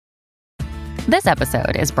This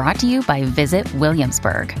episode is brought to you by Visit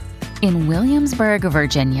Williamsburg. In Williamsburg,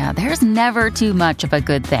 Virginia, there's never too much of a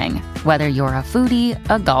good thing. Whether you're a foodie,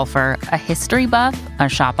 a golfer, a history buff, a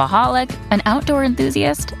shopaholic, an outdoor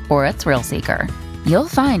enthusiast, or a thrill seeker, you'll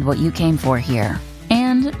find what you came for here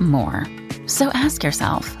and more. So ask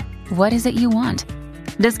yourself, what is it you want?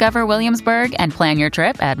 Discover Williamsburg and plan your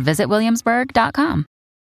trip at visitwilliamsburg.com.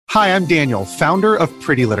 Hi, I'm Daniel, founder of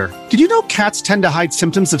Pretty Litter. Did you know cats tend to hide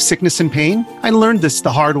symptoms of sickness and pain? I learned this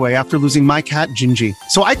the hard way after losing my cat, Gingy.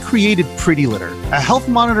 So I created Pretty Litter, a health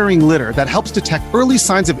monitoring litter that helps detect early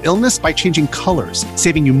signs of illness by changing colors,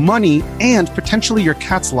 saving you money and potentially your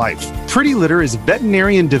cat's life. Pretty Litter is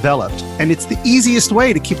veterinarian developed, and it's the easiest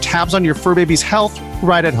way to keep tabs on your fur baby's health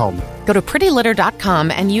right at home. Go to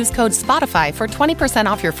prettylitter.com and use code SPOTIFY for 20%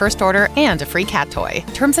 off your first order and a free cat toy.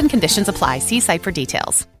 Terms and conditions apply. See site for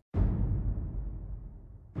details.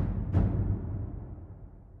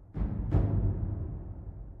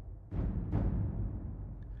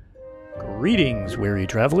 Greetings, weary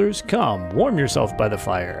travelers. Come, warm yourself by the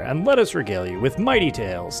fire, and let us regale you with mighty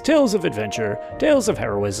tales, tales of adventure, tales of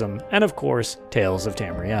heroism, and of course, tales of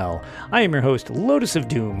Tamriel. I am your host, Lotus of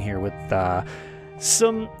Doom, here with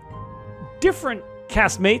some different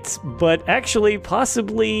castmates, but actually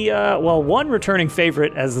possibly, one returning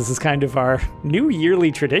favorite, as this is kind of our new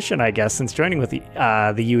yearly tradition, I guess, since joining with the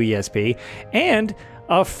UESP, and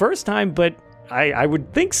a first time, but I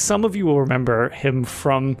would think some of you will remember him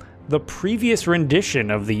from the previous rendition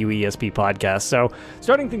of the UESP podcast. So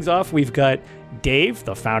starting things off, we've got Dave,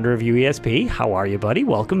 the founder of UESP. How are you, buddy?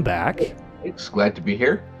 Welcome back. Thanks. Glad to be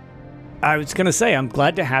here. I was going to say, I'm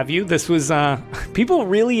glad to have you. This was, people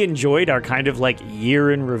really enjoyed our kind of like year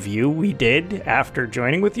in review we did after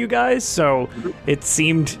joining with you guys. So it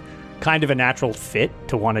seemed kind of a natural fit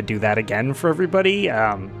to want to do that again for everybody.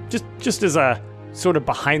 Just as a sort of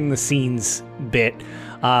behind the scenes bit,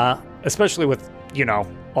 especially with, you know,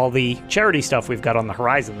 all the charity stuff we've got on the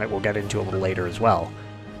horizon that we'll get into a little later as well.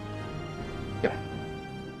 Yeah.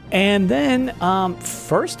 And then,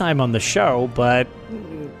 first time on the show, but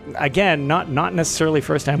again, not necessarily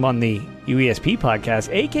first time on the UESP podcast,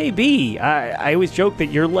 AKB. I always joke that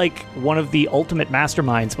you're like one of the ultimate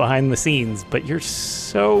masterminds behind the scenes, but you're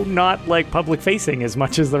so not like public facing as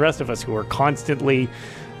much as the rest of us who are constantly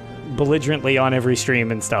belligerently on every stream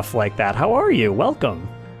and stuff like that. How are you? Welcome.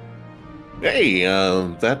 Hey,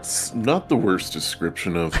 that's not the worst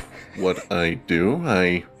description of what I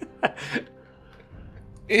do.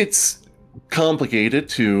 It's complicated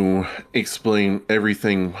to explain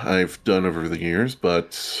everything I've done over the years,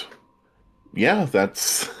 but yeah,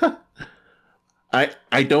 that's...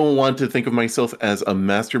 I don't want to think of myself as a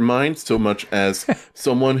mastermind so much as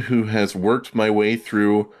someone who has worked my way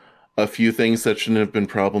through a few things that shouldn't have been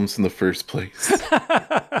problems in the first place.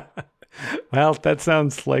 Well, that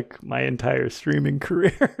sounds like my entire streaming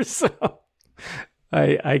career, so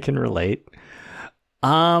I can relate.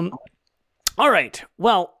 All right.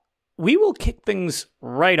 Well, we will kick things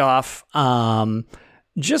right off,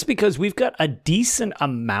 just because we've got a decent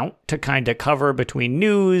amount to kind of cover between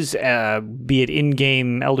news, be it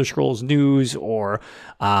in-game Elder Scrolls news or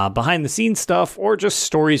behind-the-scenes stuff, or just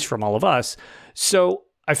stories from all of us. So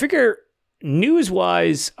I figure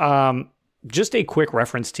news-wise, just a quick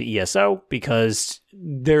reference to ESO, because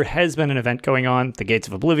there has been an event going on, the Gates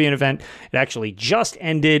of Oblivion event. It actually just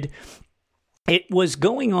ended. It was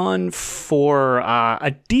going on for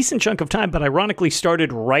a decent chunk of time, but ironically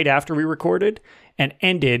started right after we recorded and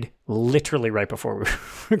ended literally right before we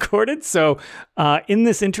recorded. So in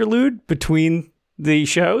this interlude between the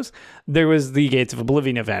shows, there was the Gates of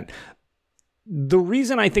Oblivion event. The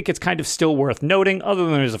reason I think it's kind of still worth noting, other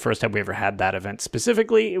than it was the first time we ever had that event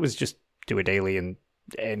specifically, it was just do a daily in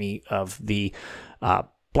any of the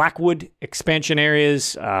Blackwood expansion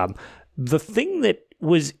areas. The thing that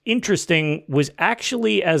was interesting was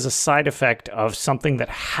actually as a side effect of something that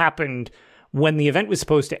happened when the event was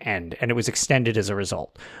supposed to end, and it was extended as a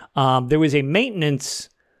result. There was a maintenance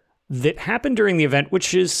that happened during the event,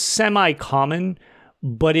 which is semi-common,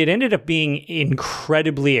 but it ended up being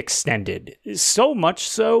incredibly extended. So much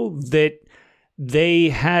so that they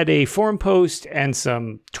had a forum post and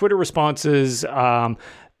some Twitter responses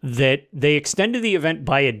that they extended the event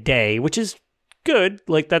by a day, which is good.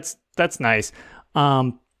 Like, that's nice.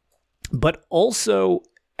 But also,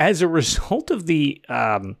 as a result of the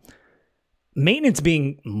maintenance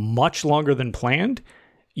being much longer than planned,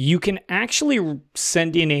 you can actually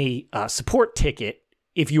send in a support ticket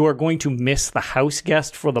if you are going to miss the house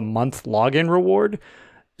guest for the month login reward.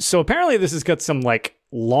 So apparently this has got some like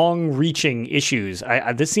long-reaching issues.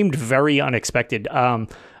 This seemed very unexpected. I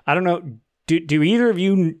don't know. Do either of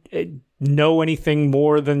you know anything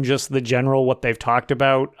more than just the general what they've talked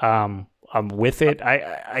about with it.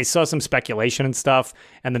 I saw some speculation and stuff,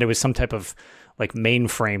 and then it was some type of like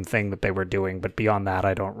mainframe thing that they were doing, but beyond that,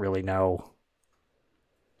 I don't really know.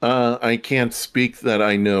 I can't speak that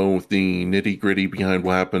I know the nitty-gritty behind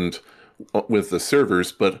what happened with the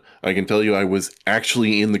servers, but I can tell you I was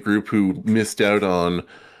actually in the group who missed out on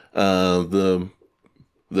the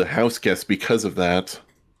house guests because of that.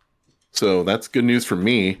 So that's good news for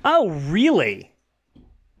me. Oh, really?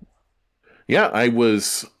 Yeah, I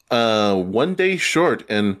was 1 day short,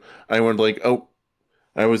 and I went like, oh,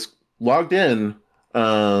 I was logged in.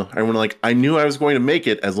 I went like, I knew I was going to make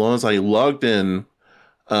it as long as I logged in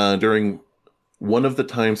during one of the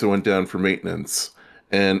times I went down for maintenance.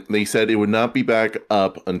 And they said it would not be back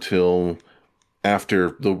up until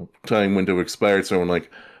after the time window expired. So I'm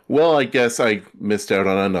like, well, I guess I missed out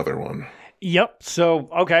on another one. Yep. So,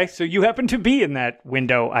 okay. So you happen to be in that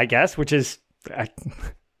window, I guess, which is...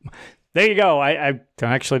 there you go. I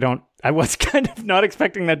was kind of not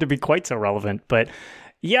expecting that to be quite so relevant. But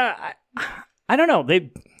yeah, I don't know.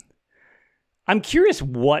 I'm curious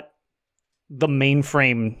what the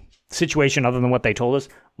mainframe situation, other than what they told us,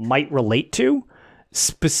 might relate to.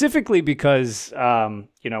 Specifically because,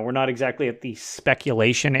 we're not exactly at the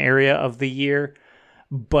speculation area of the year.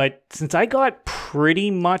 But since I got pretty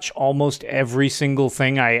much almost every single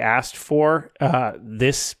thing I asked for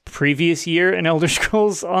this previous year in Elder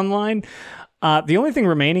Scrolls Online, the only thing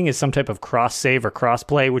remaining is some type of cross-save or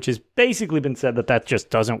cross-play, which has basically been said that just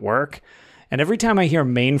doesn't work. And every time I hear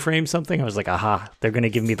mainframe something, I was like, aha, they're going to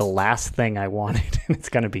give me the last thing I wanted. And it's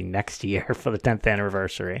going to be next year for the 10th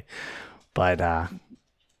anniversary. But,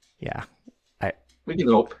 yeah. We can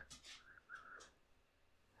hope.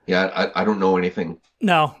 Yeah, I don't know anything.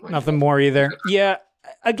 No, nothing more either. Yeah,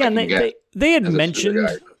 again, they had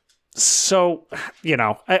mentioned, so,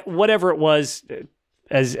 whatever it was,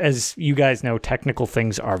 as you guys know, technical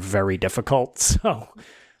things are very difficult, so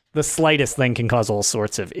the slightest thing can cause all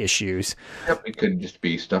sorts of issues. Yep, it could just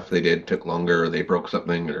be stuff they did, took longer, or they broke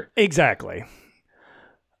something, or... Exactly.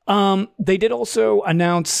 They did also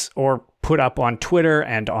announce or put up on Twitter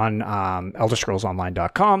and on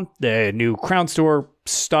ElderScrollsOnline.com the new Crown Store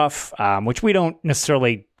stuff, which we don't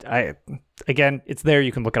necessarily... Again, it's there.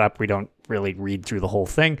 You can look it up. We don't really read through the whole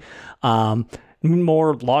thing.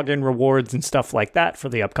 More login rewards and stuff like that for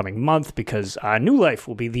the upcoming month, because New Life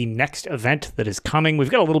will be the next event that is coming. We've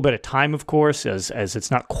got a little bit of time, of course, as it's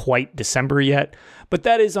not quite December yet, but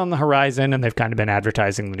that is on the horizon, and they've kind of been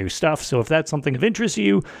advertising the new stuff. So if that's something of interest to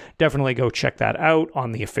you, definitely go check that out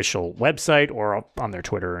on the official website or on their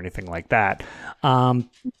Twitter or anything like that.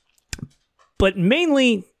 But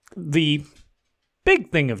mainly the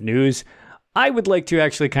big thing of news, I would like to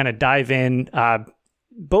actually kind of dive in,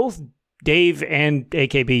 both Dave and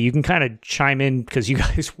AKB, you can kind of chime in because you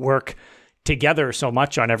guys work together so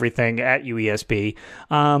much on everything at UESP.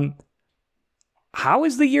 How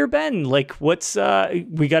has the year been? Like, what's,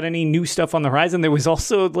 we got any new stuff on the horizon? There was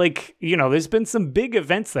also there's been some big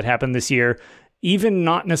events that happened this year, even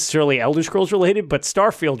not necessarily Elder Scrolls related, but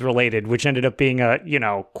Starfield related, which ended up being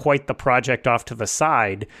quite the project off to the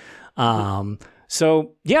side.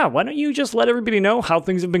 So, yeah, why don't you just let everybody know how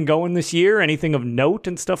things have been going this year, anything of note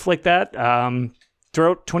and stuff like that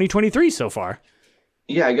throughout 2023 so far?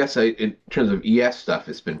 Yeah, I guess in terms of ES stuff,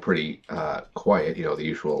 it's been pretty quiet, the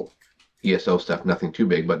usual ESO stuff, nothing too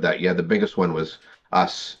big. But the biggest one was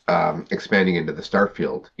us expanding into the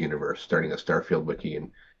Starfield universe, starting a Starfield wiki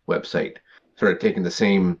and website, sort of taking the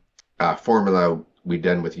same formula we'd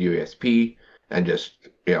done with UESP and just,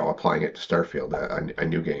 applying it to Starfield, a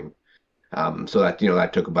new game. So that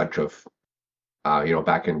that took a bunch of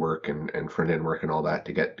back end work and front end work and all that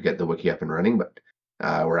to get the wiki up and running, but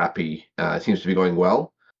we're happy. It seems to be going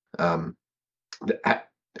well. Hasn't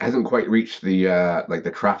quite reached the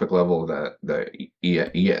the traffic level the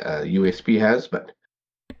UESP has, but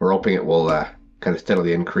we're hoping it will kind of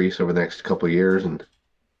steadily increase over the next couple of years and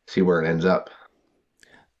see where it ends up.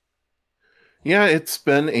 Yeah, it's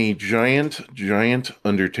been a giant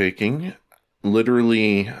undertaking.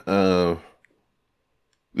 Literally, there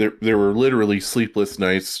were literally sleepless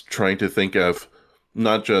nights trying to think of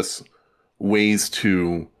not just ways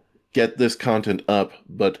to get this content up,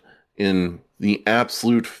 but in the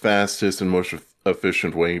absolute fastest and most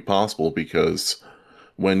efficient way possible, because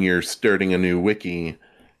when you're starting a new wiki,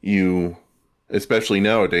 especially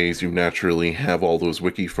nowadays, you naturally have all those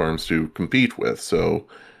wiki farms to compete with. So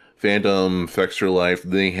Fandom, ExtraLife,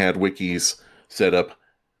 they had wikis set up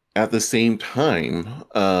at the same time,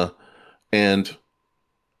 and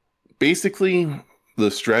basically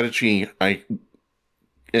the strategy I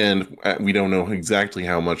and we don't know exactly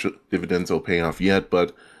how much dividends will pay off yet,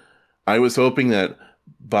 but I was hoping that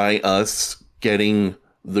by us getting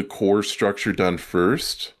the core structure done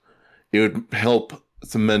first, it would help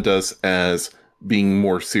cement us as being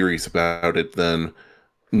more serious about it than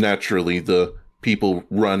naturally the people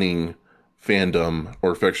running fandom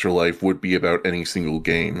or ExtraLife would be about any single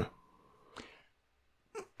game.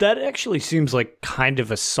 That actually seems like kind of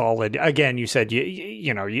a solid. Again, you said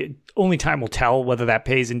only time will tell whether that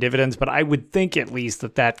pays in dividends, but I would think at least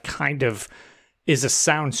that kind of is a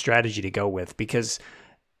sound strategy to go with, because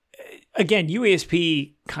again,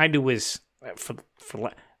 UESP kind of was for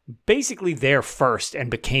basically there first and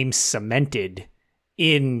became cemented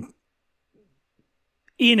in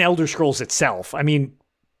Elder Scrolls itself. I mean,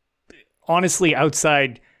 honestly,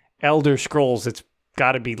 outside Elder Scrolls, it's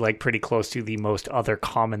got to be like pretty close to the most other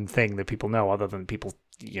common thing that people know, other than people,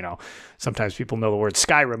 sometimes people know the word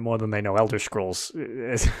Skyrim more than they know Elder Scrolls.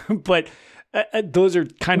 But those are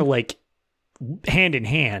kind of like hand in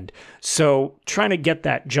hand. So trying to get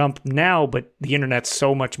that jump now, but the internet's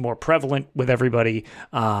so much more prevalent with everybody.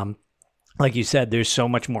 Like you said, there's so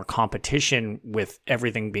much more competition with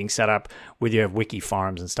everything being set up, whether you have wiki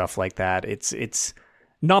farms and stuff like that. It's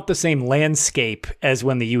not the same landscape as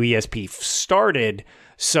when the UESP started.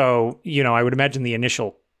 So, I would imagine the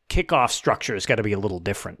initial kickoff structure has got to be a little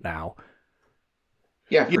different now.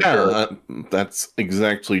 Yeah, for sure. That's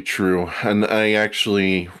exactly true. And I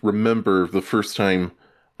actually remember the first time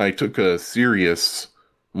I took a serious,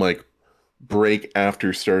 break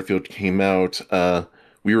after Starfield came out.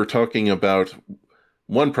 We were talking about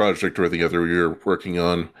one project or the other we were working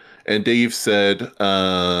on, and Dave said,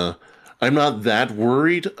 I'm not that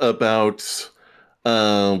worried about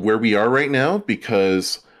where we are right now,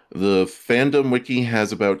 because the fandom wiki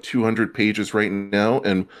has about 200 pages right now,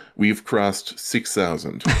 and we've crossed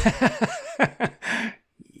 6,000.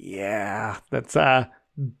 Yeah, that's a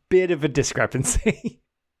bit of a discrepancy.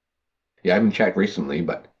 Yeah, I haven't checked recently,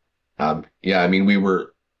 but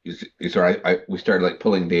we started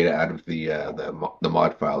pulling data out of the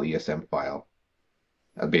mod file, ESM file.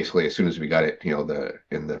 Basically, as soon as we got it,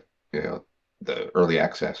 the early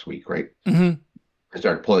access week, right? Mm-hmm. I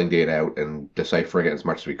started pulling data out and deciphering it as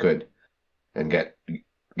much as we could, and get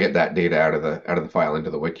that data out of the file into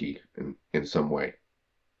the wiki in some way.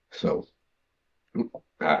 So,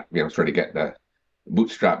 try to get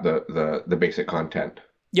bootstrap the basic content.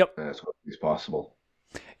 Yep, as quickly as possible.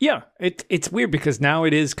 Yeah, it's weird because now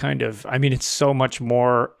it is kind of. I mean, it's so much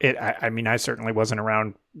more. I certainly wasn't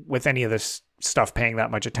around with any of this stuff paying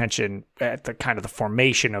that much attention at the kind of the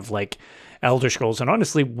formation of Elder Scrolls and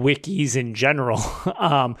honestly wikis in general.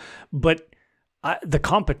 But the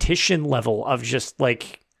competition level of just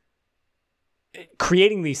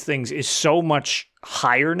creating these things is so much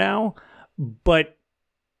higher now. But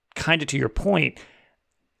kind of to your point,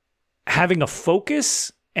 having a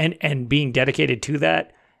focus and being dedicated to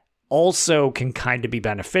that also can kind of be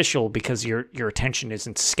beneficial, because your attention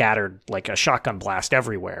isn't scattered like a shotgun blast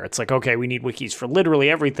everywhere. It's okay, we need wikis for literally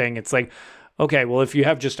everything. It's okay, well, if you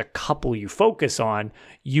have just a couple you focus on,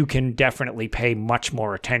 you can definitely pay much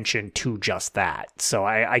more attention to just that. So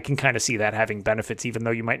I can kind of see that having benefits, even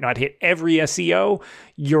though you might not hit every SEO,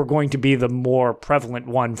 you're going to be the more prevalent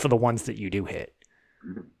one for the ones that you do hit.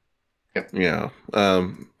 Yeah.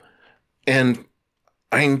 And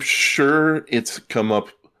I'm sure it's come up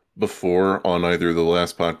before on either the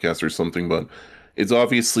last podcast or something, but it's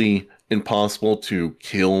obviously impossible to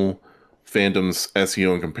kill fandom's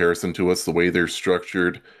SEO in comparison to us. The way they're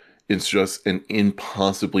structured, it's just an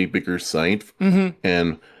impossibly bigger site. Mm-hmm.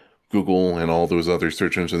 And Google and all those other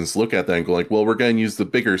search engines look at that and go well, we're going to use the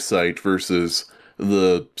bigger site versus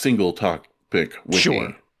the single topic wiki.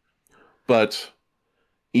 Sure. But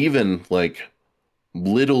even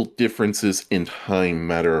little differences in time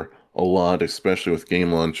matter a lot, especially with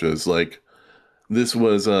game launches. This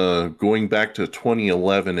was going back to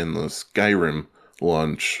 2011 in the Skyrim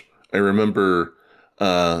launch. I remember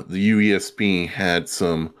the UESP had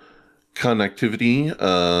some connectivity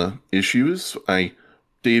issues.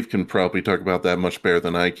 Dave can probably talk about that much better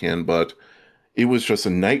than I can, but it was just a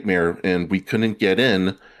nightmare, and we couldn't get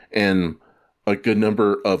in, and a good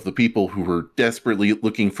number of the people who were desperately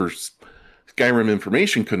looking for Skyrim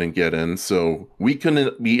information couldn't get in, so we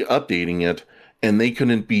couldn't be updating it, and they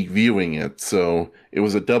couldn't be viewing it. So it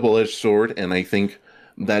was a double-edged sword, and I think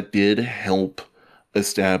that did help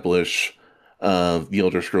establish the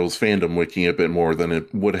Elder Scrolls fandom wiki a bit more than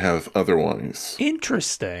it would have otherwise.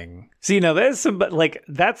 Interesting. See, now there's some,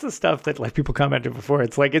 that's the stuff that people commented before.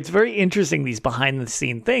 It's it's very interesting, these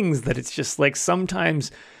behind-the-scene things, that it's just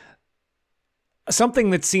sometimes something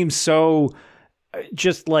that seems so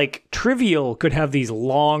just like trivial could have these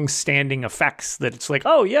long-standing effects that it's like,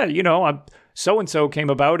 oh yeah, so-and-so came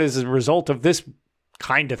about as a result of this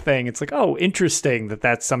kind of thing. It's like, oh, interesting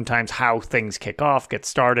that's sometimes how things kick off, get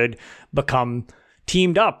started, become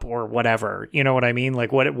teamed up or whatever. You know what I mean?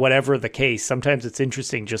 Like whatever the case, sometimes it's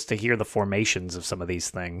interesting just to hear the formations of some of these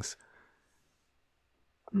things.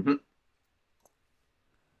 Mm-hmm.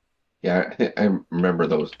 Yeah, I remember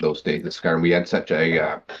those days in Skyrim. We had such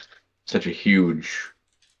a huge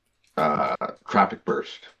traffic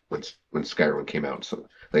burst when Skyrim came out. So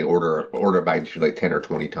they order a magnitude like 10 or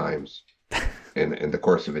 20 times in the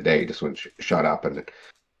course of a day, just when shot up. And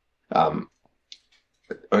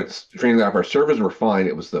strangely enough, our servers were fine.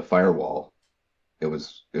 It was the firewall. It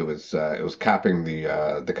was capping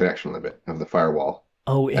the connection limit of the firewall.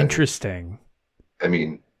 Oh, interesting. I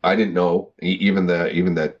mean, I didn't know. Even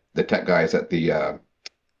the tech guys at the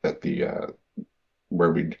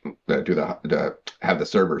where we have the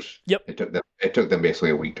servers. Yep. It took them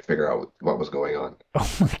basically a week to figure out what was going on.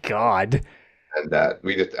 Oh my God. And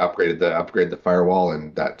we just upgraded the firewall,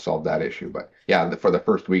 and that solved that issue. But yeah, for the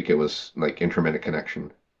first week, it was like intermittent connection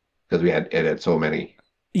because it had so many.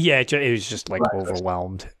 Yeah, it was just like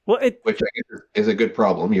overwhelmed. Well, which I guess is a good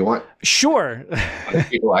problem. You want sure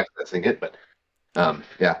people accessing it, but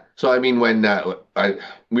yeah. So I mean, when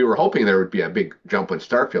we were hoping there would be a big jump when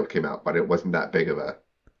Starfield came out, but it wasn't that big of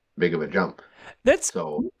a jump. That's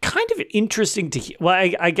kind of interesting to hear.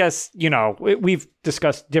 Well, I guess, we've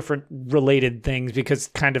discussed different related things because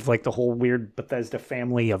kind of like the whole weird Bethesda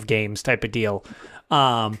family of games type of deal.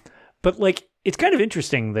 But like, it's kind of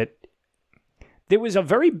interesting that there was a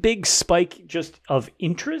very big spike just of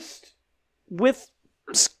interest with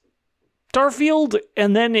Starfield,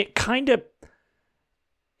 and then it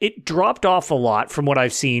dropped off a lot from what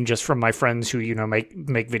I've seen just from my friends who, make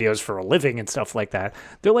videos for a living and stuff like that.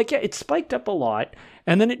 They're like, yeah, it spiked up a lot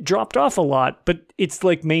and then it dropped off a lot, but it's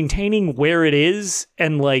like maintaining where it is,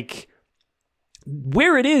 and like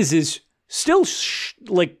where it is still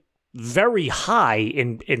like very high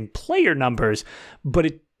in player numbers, but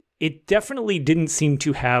it definitely didn't seem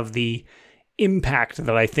to have the impact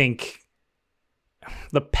that I think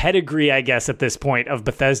the pedigree, I guess, at this point of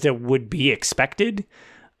Bethesda would be expected.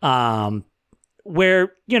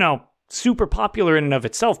 Where, super popular in and of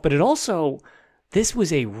itself, but this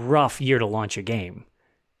was a rough year to launch a game,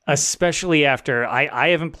 especially after I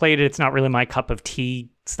haven't played it. It's not really my cup of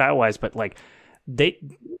tea style wise, but like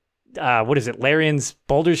what is it? Larian's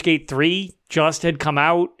Baldur's Gate 3 just had come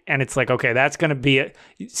out, and it's like, okay, that's going to be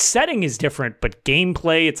setting is different, but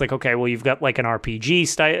gameplay, it's like, okay, well, you've got like an RPG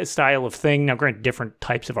style of thing. Now, granted, different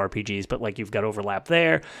types of RPGs, but like you've got overlap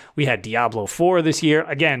there. We had Diablo 4 this year.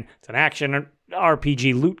 Again, it's an action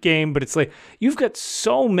RPG loot game, but it's like, you've got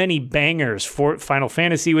so many bangers. Final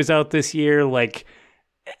Fantasy was out this year. Like,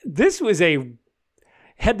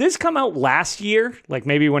 had this come out last year, like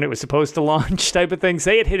maybe when it was supposed to launch type of thing,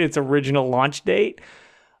 say it hit its original launch date,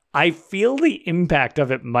 I feel the impact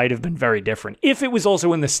of it might have been very different. If it was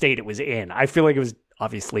also in the state it was in. I feel like it was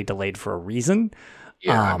obviously delayed for a reason.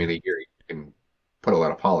 Yeah, I mean, a year, you can put a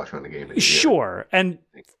lot of polish on the game. Sure. And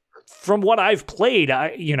from what I've played,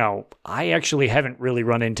 I actually haven't really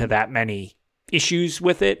run into that many issues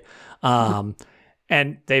with it.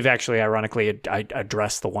 And they've actually, ironically,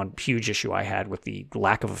 addressed the one huge issue I had with the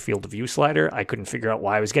lack of a field of view slider. I couldn't figure out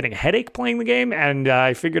why I was getting a headache playing the game, and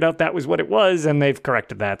I figured out that was what it was, and they've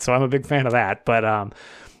corrected that. So I'm a big fan of that. But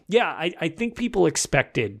yeah, I think people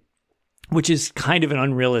expected, which is kind of an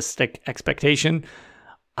unrealistic expectation.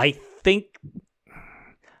 I think,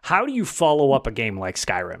 how do you follow up a game like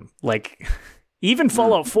Skyrim? Like, even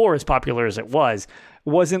Fallout 4, as popular as it was,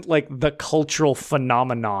 wasn't like the cultural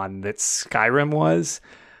phenomenon that Skyrim was.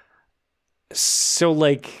 So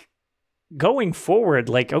like going forward,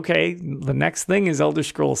 like, okay, the next thing is Elder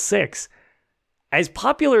Scrolls 6. As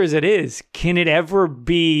popular as it is, can it ever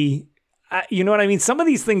be, you know what I mean? Some of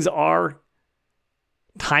these things are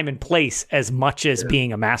time and place as much as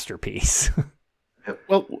being a masterpiece.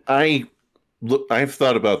 Well, I've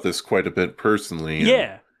thought about this quite a bit personally.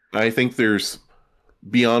 Yeah. I think there's,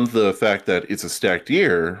 beyond the fact that it's a stacked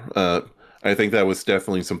year, I think that was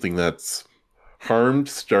definitely something that's harmed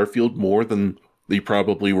Starfield more than they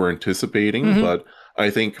probably were anticipating. Mm-hmm. But I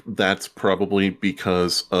think that's probably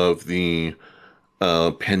because of the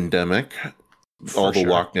pandemic, all the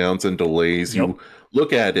lockdowns and delays. Yep. You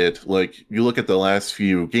look at it, like you look at the last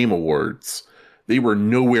few Game Awards, they were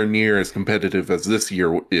nowhere near as competitive as this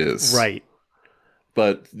year is. Right.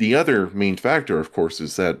 But the other main factor, of course,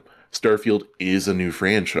 is that Starfield is a new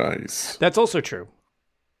franchise. That's also true.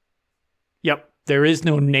 Yep. there is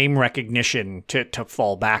no name recognition to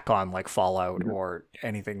fall back on like Fallout or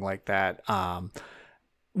anything like that.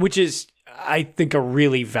 Which is, I think, a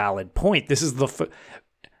really valid point. This is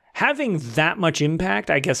having that much impact,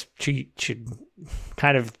 I guess, should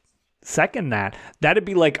kind of second that. That'd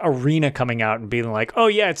be like Arena coming out and being like, oh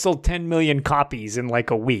yeah, it sold 10 million copies in like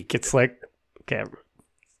a week. It's like, okay,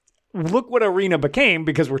 look what Arena became,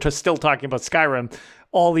 because we're still talking about Skyrim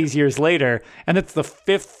all these years later. And it's the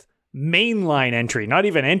 5th mainline entry, not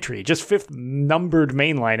even entry, just 5th numbered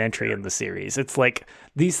mainline entry in the series. It's like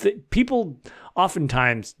people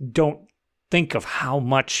oftentimes don't think of how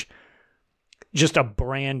much just a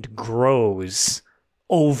brand grows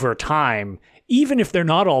over time. Even if they're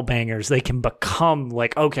not all bangers, they can become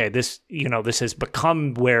like, okay, this has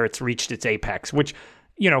become where it's reached its apex, which,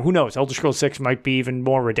 who knows? Elder Scrolls 6 might be even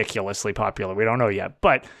more ridiculously popular. We don't know yet,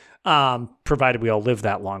 but provided we all live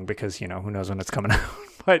that long, because, who knows when it's coming out.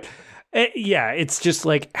 But it's just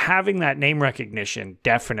like having that name recognition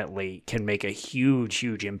definitely can make a huge,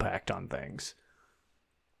 huge impact on things.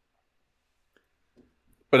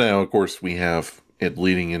 But now, of course, we have it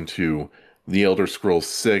leading into the Elder Scrolls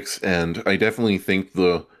 6, and I definitely think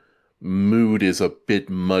the mood is a bit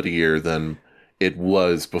muddier than it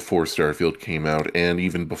was before Starfield came out, and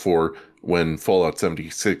even before when Fallout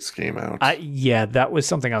 76 came out. That was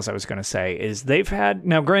something else I was going to say, is they've had...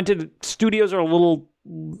 Now, granted, studios are a little...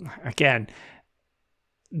 Again,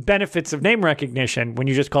 benefits of name recognition, when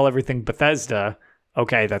you just call everything Bethesda...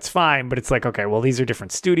 Okay, that's fine, but it's like, okay, well, these are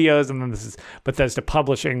different studios, and then this is Bethesda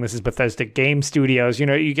Publishing, this is Bethesda Game Studios,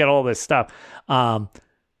 you get all this stuff.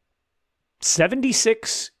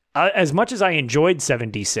 76, as much as I enjoyed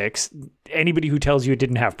 76, anybody who tells you it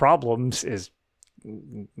didn't have problems is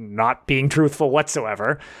not being truthful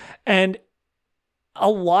whatsoever. And a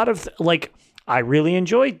lot of, I really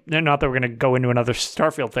enjoy, not that we're going to go into another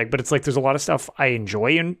Starfield thing, but it's like there's a lot of stuff I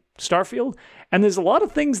enjoy in Starfield, and there's a lot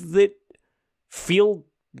of things that feel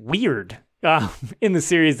weird in the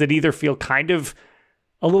series that either feel kind of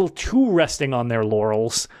a little too resting on their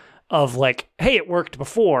laurels of like, hey, it worked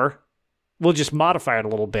before, we'll just modify it a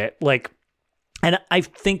little bit. And I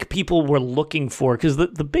think people were looking for, because the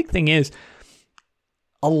big thing is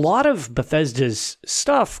a lot of Bethesda's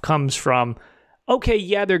stuff comes from, okay,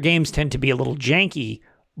 yeah, their games tend to be a little janky,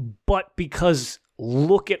 but because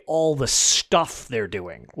look at all the stuff they're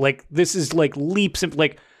doing. Like, this is like leaps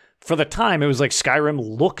and for the time, it was like Skyrim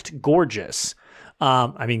looked gorgeous.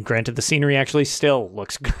 Granted, the scenery actually still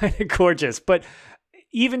looks kind of gorgeous, but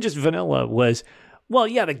even just vanilla was, well,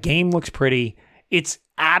 yeah, the game looks pretty. It's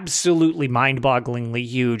absolutely mind-bogglingly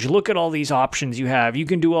huge. Look at all these options you have. You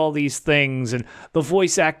can do all these things, and the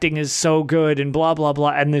voice acting is so good, and blah, blah,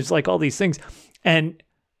 blah. And there's like all these things. And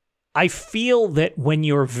I feel that when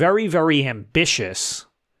you're very, very ambitious,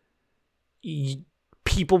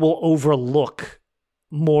 people will overlook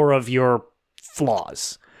more of your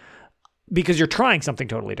flaws because you're trying something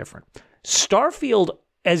totally different. Starfield,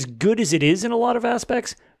 as good as it is in a lot of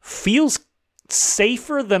aspects, feels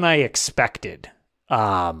safer than I expected,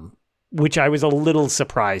 which I was a little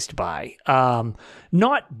surprised by.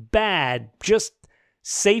 Not bad, just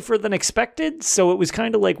safer than expected. So it was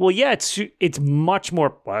kind of like, well, yeah, it's much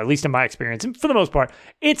more, well, at least in my experience, and for the most part,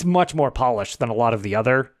 it's much more polished than a lot of the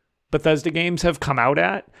other Bethesda games have come out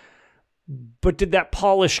at. But did that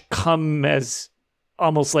polish come as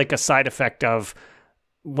almost like a side effect of,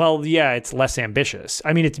 well, yeah, it's less ambitious?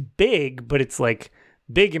 I mean, it's big, but it's like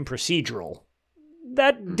big and procedural.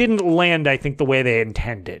 That didn't land, I think, the way they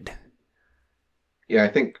intended. Yeah, I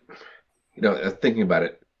think, thinking about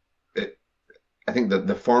it, I think that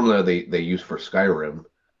the formula they used for Skyrim,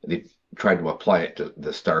 they tried to apply it to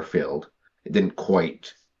the Starfield. It didn't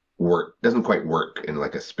quite work. Doesn't quite work in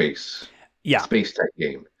like a space type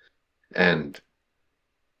game. And,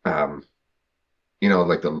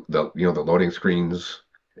 like the loading screens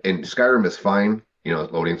in Skyrim is fine.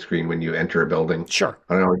 Loading screen when you enter a building. Sure.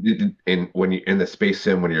 I don't know. When you in the space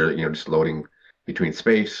sim, when you're just loading between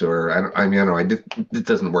space, or it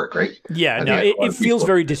doesn't work, right? Yeah, no, it feels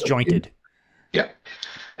very disjointed. Yeah,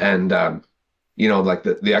 and like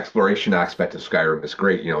the exploration aspect of Skyrim is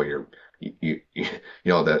great. The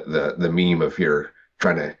meme of you're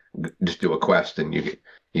trying to just do a quest and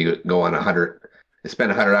you go on spend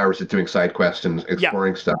 100 hours doing side quests and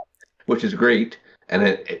exploring stuff, which is great. And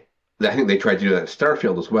I think they tried to do that in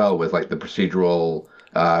Starfield as well with like the procedural,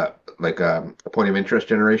 point of interest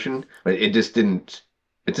generation, but it just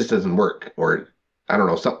doesn't work, or I don't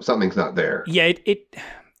know, something's not there. Yeah,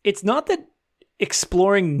 it's not that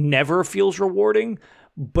exploring never feels rewarding,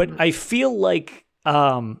 but I feel like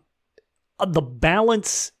the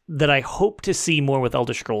balance that I hope to see more with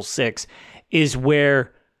Elder Scrolls 6 is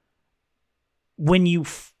where when you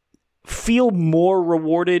feel more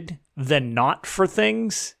rewarded than not for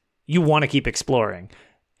things, you want to keep exploring.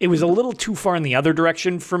 It was a little too far in the other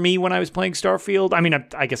direction for me when I was playing Starfield. I mean,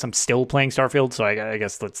 I guess I'm still playing Starfield, so I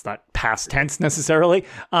guess that's not past tense necessarily.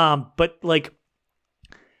 But like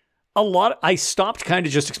I stopped kind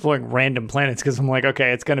of just exploring random planets because I'm like,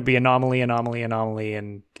 okay, it's going to be anomaly,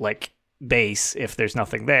 and like base if there's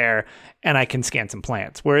nothing there, and I can scan some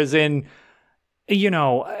planets. Whereas in,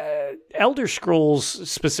 Elder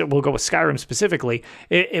Scrolls, we'll go with Skyrim specifically,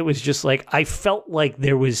 it was just like, I felt like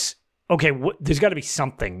there was, okay, there's got to be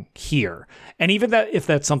something here. And even that, if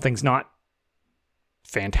that something's not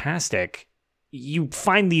fantastic, you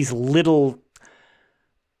find these little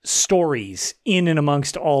stories in and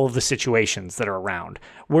amongst all of the situations that are around.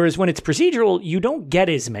 Whereas when it's procedural, you don't get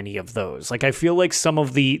as many of those. Like, I feel like some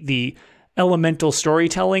of the elemental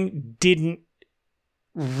storytelling didn't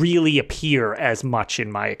really appear as much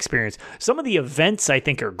in my experience. Some of the events I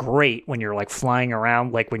think are great when you're like flying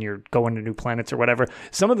around, like when you're going to new planets or whatever.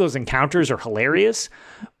 Some of those encounters are hilarious,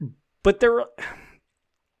 but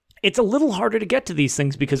it's a little harder to get to these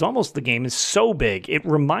things because almost the game is so big. It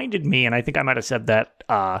reminded me, and I think I might have said that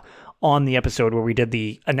on the episode where we did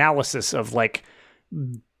the analysis of like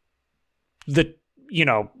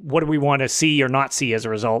what do we want to see or not see as a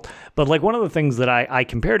result. But like one of the things that I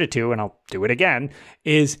compared it to, and I'll do it again,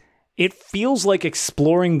 is it feels like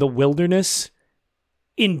exploring the wilderness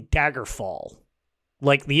in Daggerfall.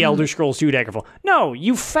 Like the Elder Scrolls 2 Daggerfall. No,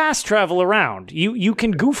 you fast travel around. You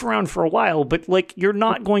can goof around for a while, but like you're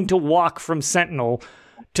not going to walk from Sentinel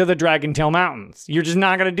to the Dragontail Mountains. You're just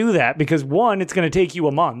not going to do that because one, it's going to take you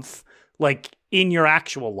a month, like in your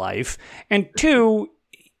actual life, and two,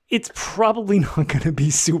 it's probably not going to be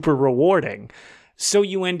super rewarding. So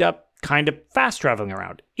you end up kind of fast traveling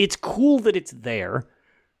around. It's cool that it's there,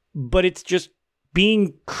 but it's just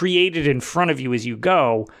being created in front of you as you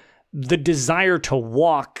go. The desire to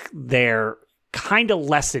walk there kind of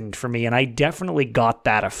lessened for me, and I definitely got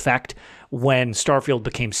that effect when Starfield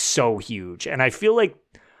became so huge. And I feel like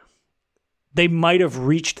they might have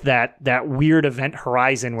reached that weird event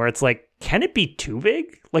horizon where it's like, can it be too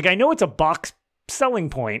big? Like, I know it's a box selling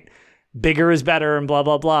point, bigger is better and blah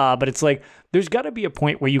blah blah, but it's like there's got to be a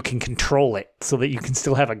point where you can control it so that you can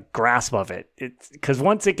still have a grasp of it. It's because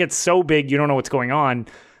once it gets so big you don't know what's going on,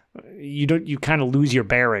 you kind of lose your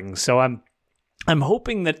bearings. So I'm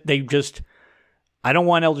hoping that they just, I don't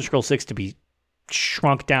want Elder Scrolls 6 to be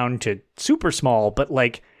shrunk down to super small, but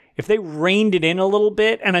like if they reined it in a little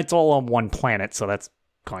bit, and it's all on one planet, so that's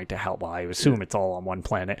going to help. Well, I assume it's all on one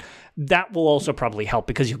planet. That will also probably help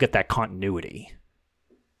because you get that continuity.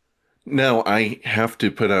 Now, I have to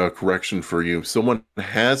put out a correction for you. Someone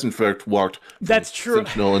has, in fact, walked That's true.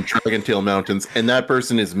 Sentinel and Dragontail Mountains, and that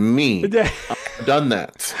person is me. I've done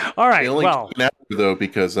that. All right, I only took an hour, though,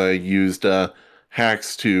 because I used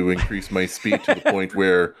hacks to increase my speed to the point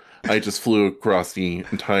where I just flew across the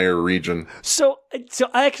entire region. So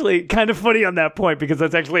actually, kind of funny on that point, because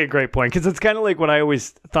that's actually a great point, because it's kind of like what I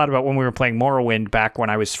always thought about when we were playing Morrowind back when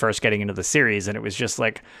I was first getting into the series, and it was just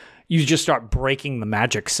like, you just start breaking the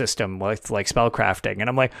magic system with like spellcrafting. And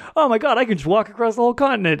I'm like, oh my God, I can just walk across the whole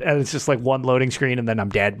continent. And it's just like one loading screen and then I'm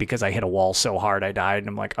dead because I hit a wall so hard I died. And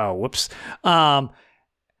I'm like, oh, whoops.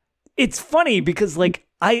 It's funny because like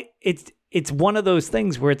it's one of those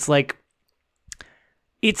things where it's like,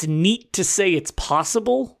 it's neat to say it's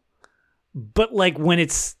possible, but like when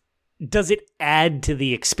does it add to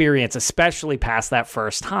the experience, especially past that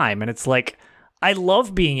first time? And it's like, I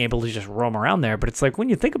love being able to just roam around there, but it's like when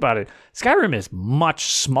you think about it, Skyrim is much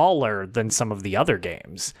smaller than some of the other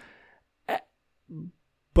games.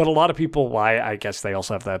 But a lot of people, well, I guess they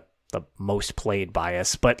also have the most played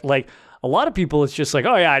bias, but like a lot of people, it's just like,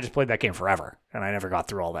 oh yeah, I just played that game forever and I never got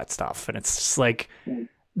through all that stuff. And it's just like,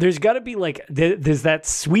 there's got to be like, there's that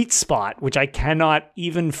sweet spot, which I cannot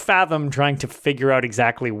even fathom trying to figure out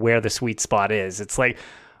exactly where the sweet spot is. It's like,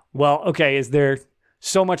 well, okay, is there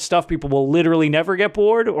so much stuff people will literally never get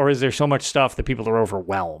bored, or is there so much stuff that people are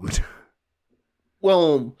overwhelmed?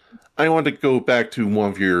 Well, I want to go back to one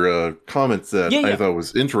of your comments that I thought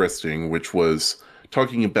was interesting, which was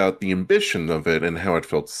talking about the ambition of it and how it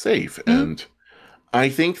felt safe. Mm-hmm. And I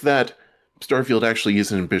think that Starfield actually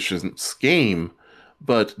is an ambitious game,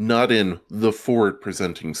 but not in the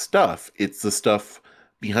forward-presenting stuff. It's the stuff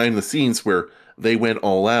behind the scenes where they went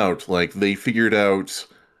all out. Like, they figured out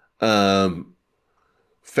to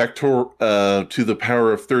the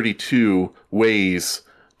power of 32 ways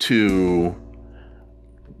to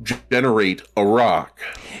generate a rock.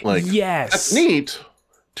 Like, yes, that's neat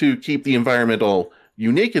to keep the environment all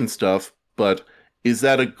unique and stuff, but is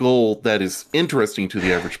that a goal that is interesting to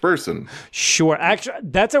the average person? Sure. Actually,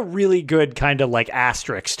 that's a really good kind of like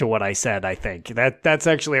asterisk to what I said, I think. That's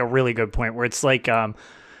actually a really good point where it's like,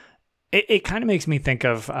 it kind of makes me think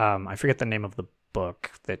of, I forget the name of the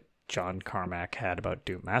book that John Carmack had about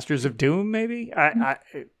Doom. Masters of Doom, maybe? I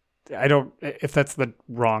don't, if that's the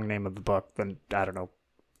wrong name of the book, then I don't know.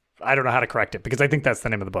 I don't know how to correct it because I think that's the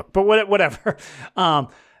name of the book, but whatever.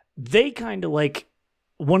 They kind of like,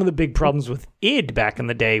 one of the big problems with id back in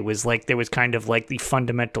the day was like there was kind of like the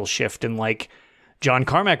fundamental shift, and like John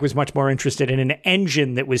Carmack was much more interested in an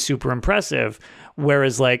engine that was super impressive,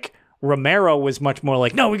 whereas like Romero was much more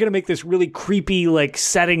like, no, we're gonna make this really creepy like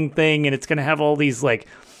setting thing, and it's gonna have all these like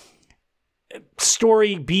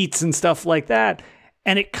story beats and stuff like that.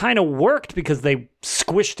 And it kind of worked because they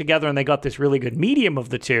squished together and they got this really good medium of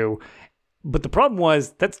the two. But the problem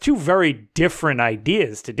was that's two very different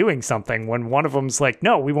ideas to doing something, when one of them's like,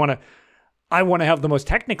 no, I want to have the most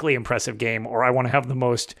technically impressive game, or I want to have the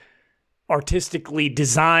most artistically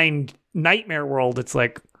designed nightmare world. It's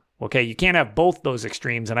like, okay, you can't have both those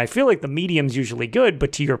extremes. And I feel like the medium's usually good,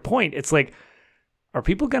 but to your point, it's like, are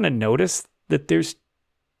people going to notice that there's,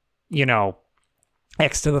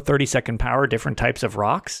 X to the 32nd power different types of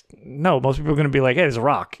rocks? No, most people are going to be like, hey, there's a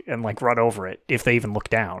rock, and like run over it if they even look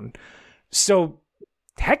down. So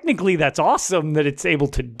technically that's awesome that it's able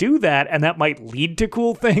to do that, and that might lead to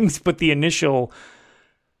cool things, but the initial,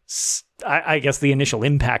 I guess the initial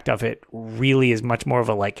impact of it really is much more of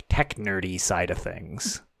a like tech nerdy side of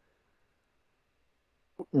things.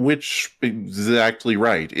 Which exactly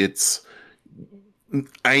right.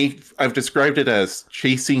 I've described it as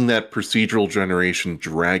chasing that procedural generation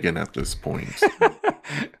dragon at this point.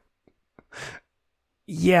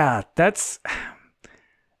 Yeah, that's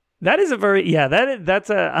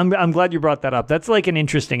I'm glad you brought that up. That's like an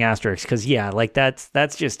interesting asterisk, because like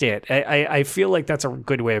that's just it. I feel like that's a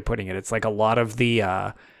good way of putting it. It's like a lot of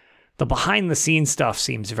the behind the scenes stuff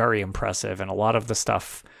seems very impressive, and a lot of the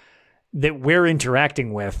stuff that we're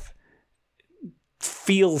interacting with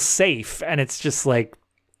feels safe, and it's just like,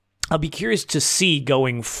 I'll be curious to see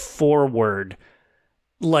going forward,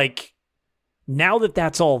 like now that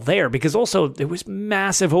that's all there, because also there was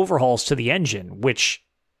massive overhauls to the engine, which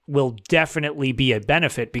will definitely be a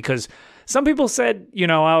benefit, because some people said,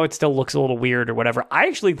 oh, it still looks a little weird or whatever. I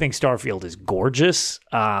actually think Starfield is gorgeous.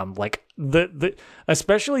 Like the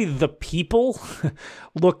especially the people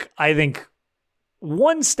look, I think,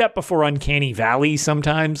 one step before Uncanny Valley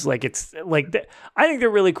sometimes. Like it's like, I think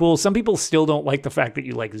they're really cool. Some people still don't like the fact that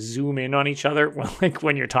you like zoom in on each other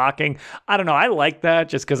when you're talking. I don't know. I like that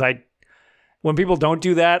just because when people don't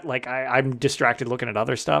do that, like I'm distracted looking at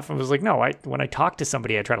other stuff. I was like, no, when I talk to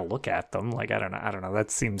somebody, I try to look at them. Like, I don't know.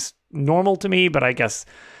 That seems normal to me, but I guess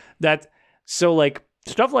so like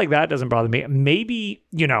stuff like that doesn't bother me. Maybe,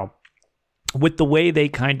 with the way they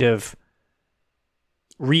kind of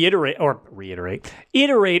iterate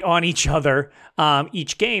on each other,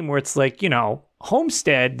 each game, where it's like,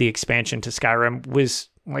 Homestead, the expansion to Skyrim, was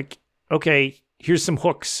like, okay, here's some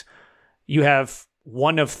hooks. You have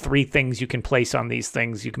one of 3 things you can place on these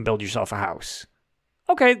things. You can build yourself a house.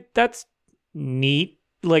 Okay, that's neat.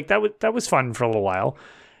 Like that was fun for a little while.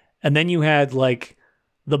 And then you had like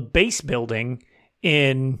the base building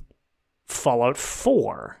in Fallout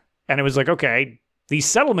 4. And it was like, okay, these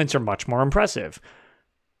settlements are much more impressive.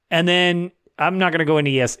 And then I'm not going to go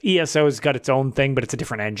into ESO's got its own thing, but it's a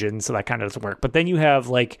different engine, so that kind of doesn't work. But then you have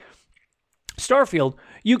like Starfield,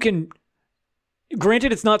 you can,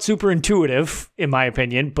 granted it's not super intuitive in my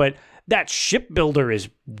opinion, but that shipbuilder is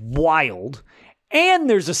wild. And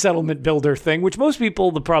there's a settlement builder thing, which most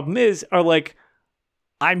people, the problem is, are like,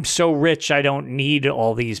 I'm so rich, I don't need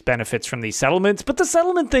all these benefits from these settlements. But the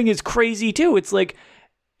settlement thing is crazy too. It's like,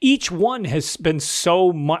 each one has been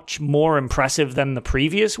so much more impressive than the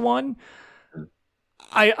previous one.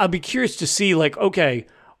 I'll be curious to see, like, okay,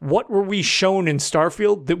 what were we shown in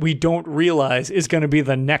Starfield that we don't realize is going to be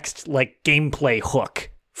the next, like, gameplay hook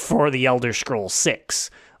for the Elder Scrolls 6?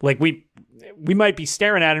 Like, we might be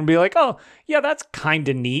staring at it and be like, oh, yeah, that's kind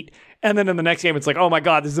of neat. And then in the next game, it's like, oh my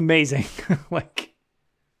God, this is amazing. Like,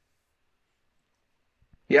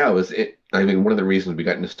 yeah, I mean, one of the reasons we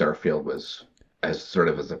got into Starfield was as sort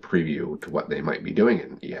of as a preview to what they might be doing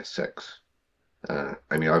in ES6.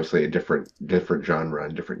 I mean, obviously a different genre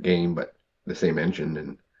and different game, but the same engine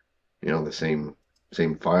and, the same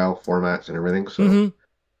file formats and everything. So,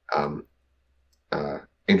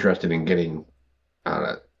 interested in getting,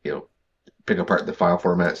 pick apart the file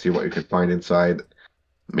format, see what you can find inside.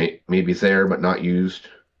 Maybe it's there, but not used.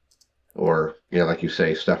 Or, like you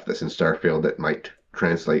say, stuff that's in Starfield that might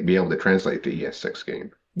be able to translate to ES6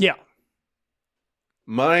 game. Yeah.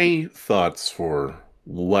 My thoughts for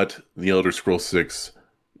what The Elder Scrolls 6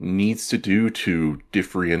 needs to do to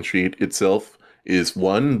differentiate itself is,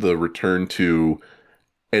 one, the return to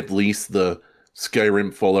at least the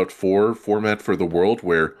Skyrim Fallout 4 format for the world,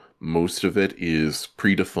 where most of it is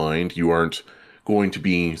predefined. You aren't going to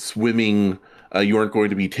be swimming, you aren't going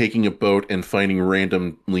to be taking a boat and finding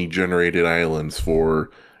randomly generated islands for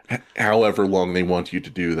however long they want you to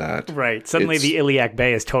do that. Right. Suddenly the Iliac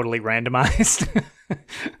Bay is totally randomized.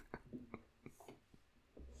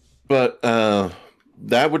 But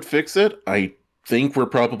that would fix it. I think we're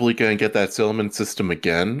probably going to get that settlement system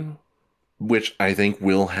again, which I think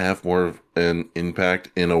will have more of an impact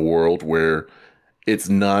in a world where it's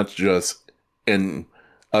not just an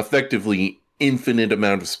effectively infinite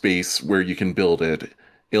amount of space where you can build it.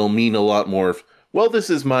 It'll mean a lot more of, well, this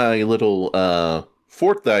is my little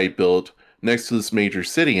fort that I built next to this major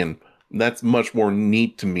city, and that's much more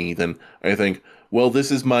neat to me than I think, well,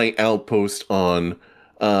 this is my outpost on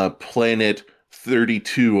planet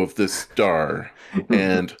 32 of this star,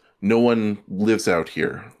 and no one lives out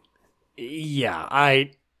here. Yeah,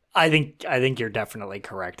 I think you're definitely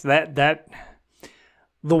correct. That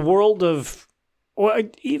the world of, well,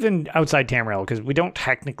 even outside Tamriel, because we don't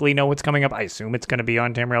technically know what's coming up. I assume it's going to be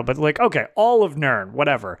on Tamriel, but like, okay, all of Nirn,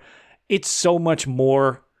 whatever. It's so much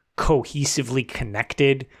more cohesively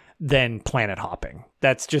connected than planet hopping.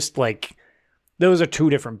 That's just like, those are two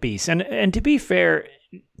different beasts. And to be fair,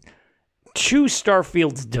 to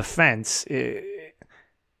Starfield's defense,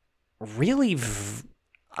 really,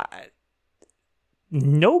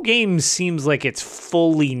 no game seems like it's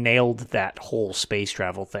fully nailed that whole space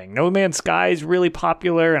travel thing. No Man's Sky is really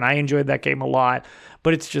popular, and I enjoyed that game a lot,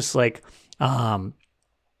 but it's just like,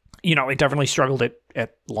 it definitely struggled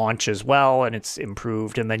at launch as well, and it's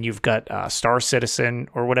improved. And then you've got Star Citizen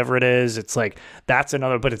or whatever it is. It's like, that's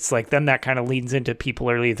another, but it's like, then that kind of leads into people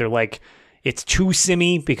are either like, it's too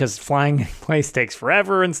simmy because flying in place takes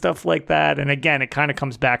forever and stuff like that. And again, it kind of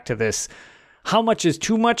comes back to this, how much is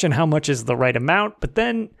too much and how much is the right amount? But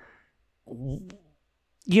then,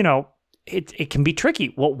 it can be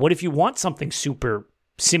tricky. Well, what if you want something super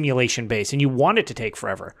simulation based and you want it to take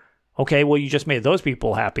forever? Okay, well, you just made those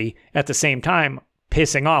people happy at the same time,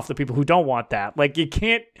 pissing off the people who don't want that. Like, you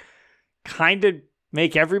can't kind of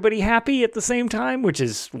make everybody happy at the same time, which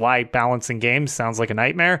is why balancing games sounds like a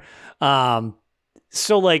nightmare.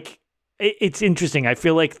 So, like, it's interesting. I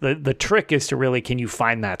feel like the trick is to really, can you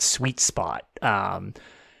find that sweet spot? And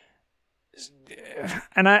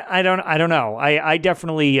I don't know. I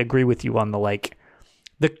definitely agree with you on the, like,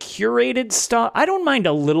 the curated stuff. I don't mind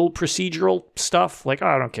a little procedural stuff. Like, oh,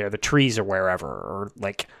 I don't care. The trees are wherever, or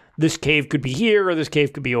like, this cave could be here or this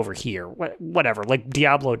cave could be over here. Whatever. Like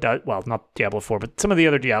Diablo does. Well, not Diablo 4, but some of the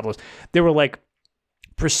other Diablos, they were like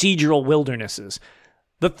procedural wildernesses.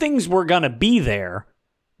 The things were going to be there,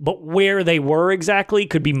 but where they were exactly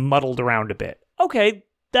could be muddled around a bit. Okay,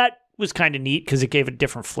 that was kind of neat because it gave a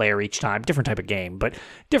different flair each time. Different type of game, but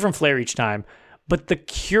different flair each time. But the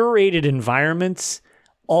curated environments,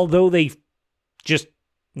 although they just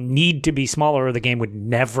need to be smaller or the game would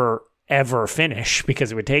never, ever finish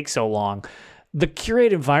because it would take so long, the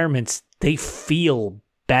curated environments, they feel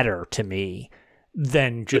better to me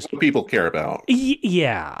than just what people care about.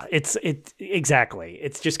 Yeah, it's exactly.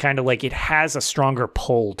 It's just kind of like, it has a stronger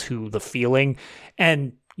pull to the feeling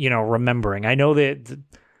and, remembering. I know that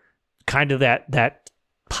kind of that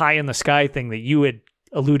pie in the sky thing that you had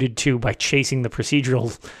alluded to by chasing the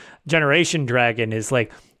procedural generation dragon is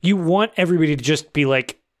like, you want everybody to just be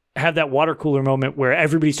like, have that water cooler moment where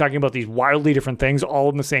everybody's talking about these wildly different things all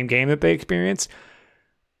in the same game that they experience.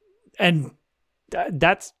 And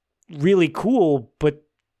that's really cool, but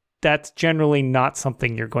that's generally not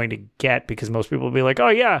something you're going to get because most people will be like, oh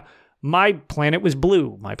yeah, my planet was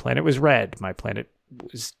blue, my planet was red, my planet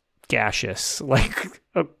was gaseous. Like,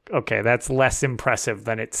 okay, that's less impressive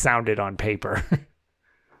than it sounded on paper.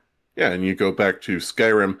 Yeah, and you go back to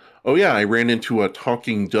Skyrim. Oh yeah, I ran into a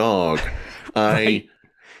talking dog. Right.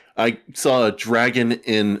 I saw a dragon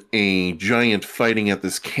in a giant fighting at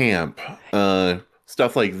this camp.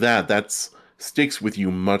 Stuff like that. That's sticks with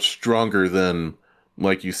you much stronger than,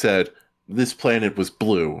 like you said, this planet was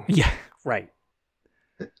blue. Yeah, right.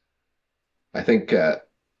 I think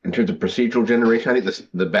in terms of procedural generation, I think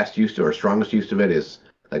the best use or strongest use of it is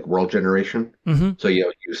like world generation. Mm-hmm. So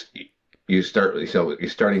you're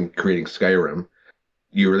starting creating Skyrim.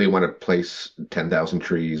 You really want to place 10,000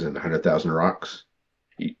 trees and 100,000 rocks.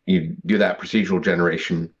 You do that procedural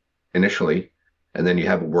generation initially, and then you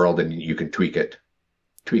have a world and you can tweak it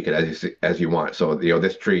as you want. So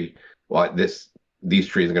this tree, well, this these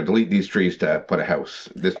trees. I'm going to delete these trees to put a house.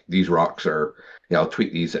 These rocks are, I'll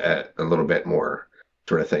tweak these a little bit more,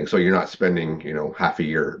 sort of thing. So you're not spending, half a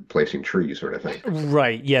year placing trees, sort of thing.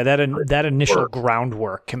 Right. Yeah. That initial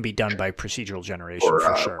groundwork can be done by procedural generation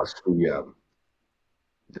for sure.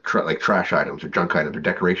 Like trash items or junk items or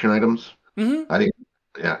decoration items. Mm-hmm. I think,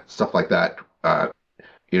 stuff like that.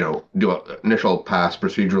 Do an initial pass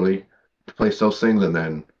procedurally to place those things, and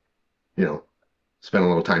then, spend a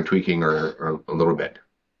little time tweaking or a little bit.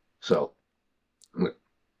 So at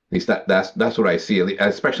least that's what I see,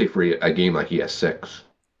 especially for a game like ES6,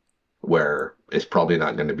 where it's probably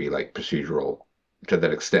not going to be like procedural to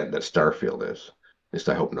that extent that Starfield is. At least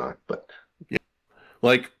I hope not. But yeah,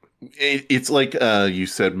 like it's like you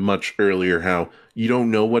said much earlier, how you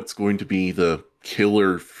don't know what's going to be the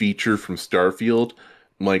killer feature from Starfield.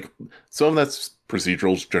 Like some of that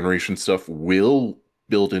procedural generation stuff will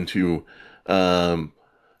build into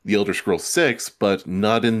the Elder Scrolls 6, but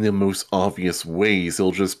not in the most obvious ways.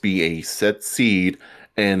 It'll just be a set seed,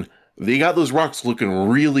 and they got those rocks looking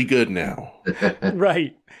really good now.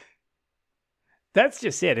 Right. That's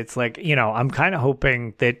just it. It's like, I'm kind of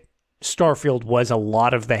hoping that Starfield was a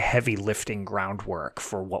lot of the heavy lifting groundwork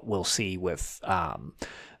for what we'll see with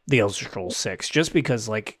the Elder Scrolls 6, just because,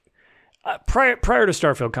 like, prior to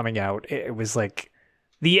Starfield coming out, it was like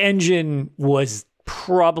the engine was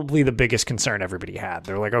probably the biggest concern everybody had.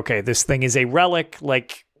 They're like, okay, this thing is a relic.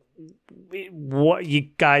 Like, what, you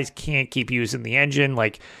guys can't keep using the engine.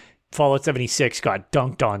 Like, Fallout 76 got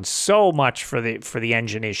dunked on so much for the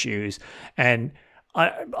engine issues, and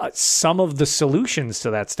some of the solutions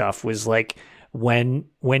to that stuff was like when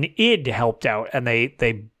id helped out, and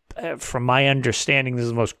they from my understanding, this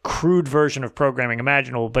is the most crude version of programming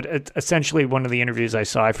imaginable, but essentially one of the interviews I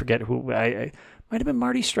saw, I forget who, I might have been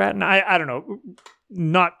Marty Stratton. I don't know,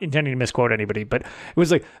 not intending to misquote anybody, but it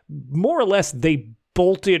was like more or less they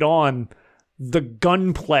bolted on the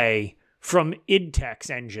gunplay from id Tech's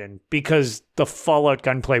engine because the Fallout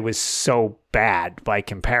gunplay was so bad by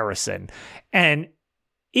comparison. And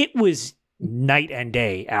it was night and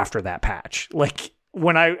day after that patch. Like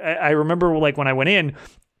when I remember, like when I went in,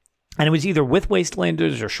 and it was either with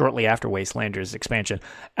Wastelanders or shortly after Wastelanders expansion,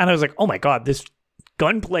 and I was like, oh my God, this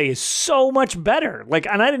gunplay is so much better. Like,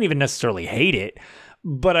 and I didn't even necessarily hate it,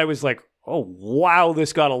 but I was like, oh wow,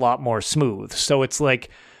 this got a lot more smooth. So it's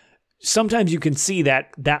like, sometimes you can see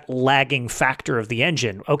that lagging factor of the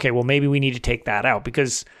engine. Okay, well, maybe we need to take that out,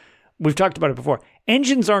 because we've talked about it before.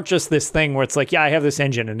 Engines aren't just this thing where it's like, yeah, I have this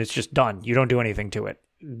engine and it's just done. You don't do anything to it.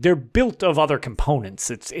 They're built of other components.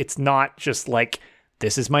 It's not just like,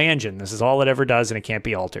 this is my engine, this is all it ever does, and it can't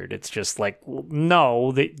be altered. It's just like,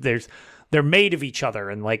 no, they're made of each other,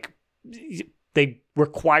 and like they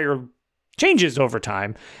require changes over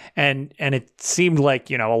time. And it seemed like,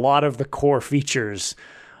 a lot of the core features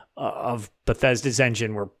of Bethesda's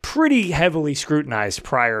engine were pretty heavily scrutinized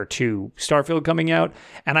prior to Starfield coming out.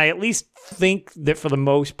 And I at least think that for the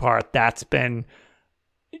most part, that's been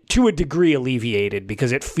to a degree alleviated,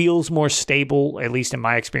 because it feels more stable, at least in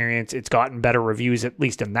my experience. It's gotten better reviews, at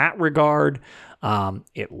least in that regard.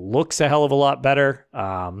 It looks a hell of a lot better.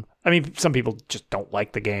 I mean, some people just don't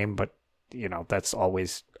like the game, but that's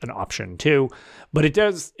always an option too. But it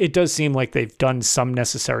does seem like they've done some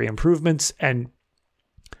necessary improvements, and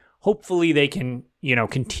hopefully they can,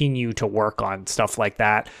 continue to work on stuff like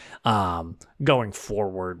that going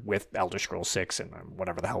forward with Elder Scrolls 6 and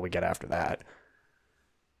whatever the hell we get after that.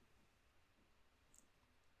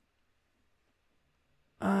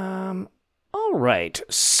 All right.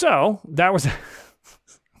 So that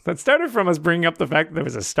that started from us bringing up the fact that there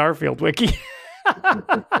was a Starfield wiki.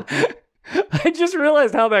 I just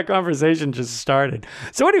realized how that conversation just started.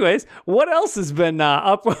 So anyways, what else has been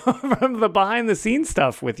up from the behind the scenes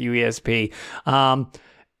stuff with UESP?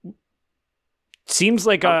 Seems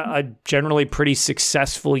like a generally pretty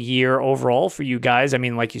successful year overall for you guys. I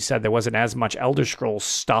mean, like you said, there wasn't as much Elder Scrolls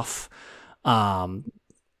stuff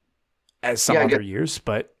as some other years,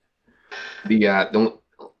 but the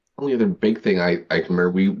only other big thing I can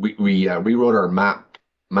remember, we rewrote our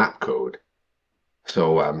map code.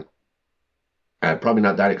 So probably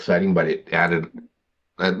not that exciting, but it added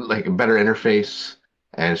like a better interface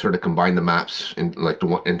and sort of combined the maps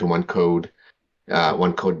into one code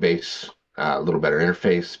base, a little better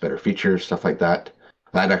interface, better features, stuff like that.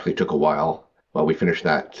 That actually took a while. Well, we finished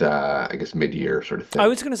that, I guess, mid-year sort of thing. I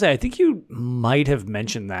was going to say, I think you might have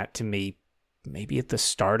mentioned that to me maybe at the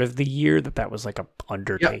start of the year, that was like a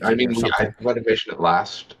undertaking. Yeah, I mean, I might have mentioned it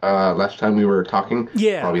last time we were talking.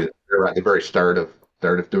 Yeah. Probably at the very start of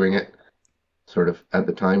doing it, sort of at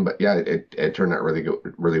the time. But yeah, it turned out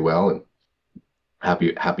really well, and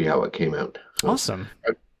happy how it came out. Awesome.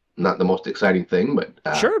 Not the most exciting thing,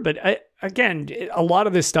 but sure. But again, a lot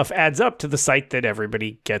of this stuff adds up to the site that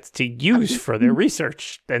everybody gets to use for their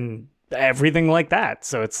research and everything like that.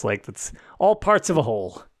 So it's like that's all parts of a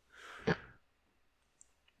whole.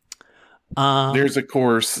 There's, of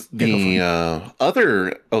course, the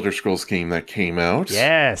other Elder Scrolls game that came out.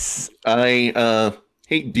 Yes.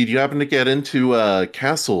 Hey, did you happen to get into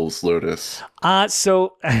Castles, Lotus?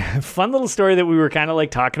 So fun little story that we were kind of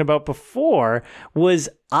like talking about before was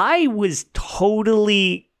I was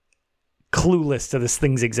totally clueless to this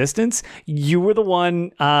thing's existence. You were the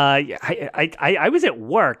one, I was at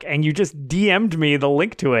work and you just DM'd me the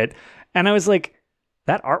link to it. And I was like,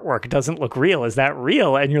 that artwork doesn't look real. Is that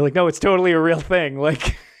real? And you're like, no, it's totally a real thing.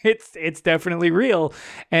 Like it's definitely real.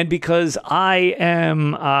 And because I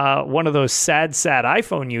am one of those sad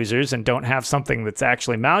iPhone users and don't have something that's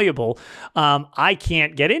actually malleable, I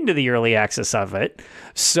can't get into the early access of it.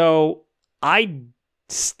 So I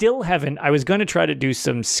still haven't. I was going to try to do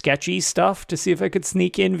some sketchy stuff to see if I could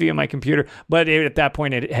sneak in via my computer, but at that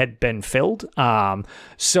point it had been filled.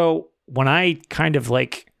 So when I kind of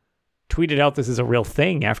like tweeted out this is a real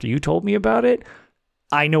thing after you told me about it,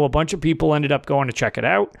 I know a bunch of people ended up going to check it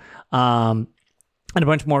out, and a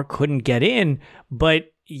bunch more couldn't get in.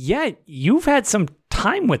 But yeah, you've had some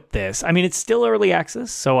time with this. I mean, it's still early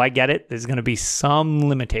access, so I get it. There's going to be some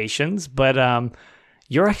limitations, but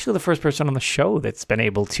you're actually the first person on the show that's been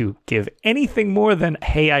able to give anything more than,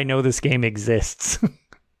 hey, I know this game exists.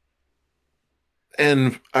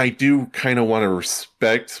 And I do kind of want to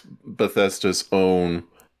respect Bethesda's own...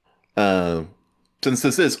 since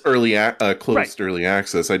this is closed early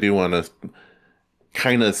access, I do want to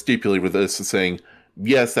kind of stipulate with this and saying,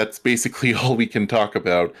 yes, that's basically all we can talk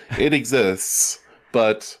about. It exists,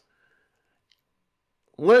 but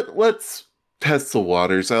let's test the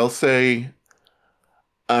waters. I'll say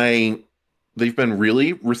they've been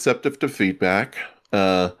really receptive to feedback.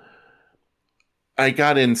 I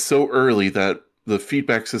got in so early that the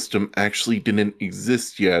feedback system actually didn't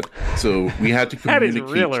exist yet, so we had to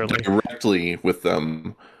communicate directly with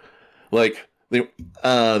them. Like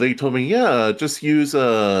they told me, yeah, just use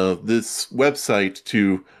this website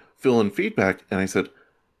to fill in feedback, and I said,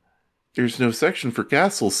 there's no section for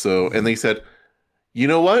castles, and they said, you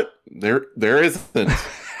know what? There isn't.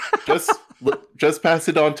 just pass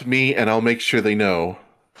it on to me, and I'll make sure they know.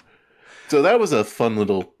 So that was a fun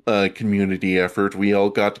little community effort. We all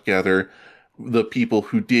got together, the people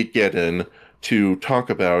who did get in, to talk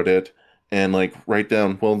about it and like write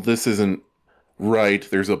down, well, this isn't right,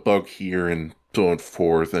 there's a bug here, and so on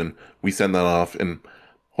forth, and we send that off and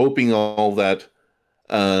hoping all that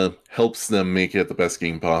helps them make it the best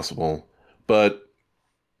game possible. But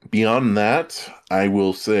beyond that, I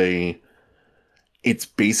will say it's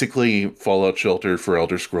basically Fallout Shelter for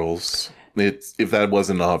Elder Scrolls. If that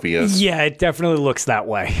wasn't obvious. Yeah, it definitely looks that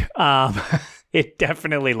way. It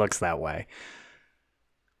definitely looks that way.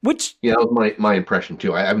 Which, yeah, that was my impression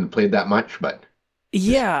too. I haven't played that much, but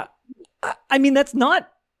yeah, I mean that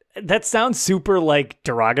sounds super like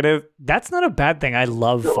derogative. That's not a bad thing. I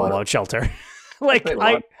love Fallout Shelter. Like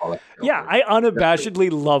I unabashedly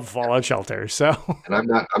love Fallout Shelter. So, and I'm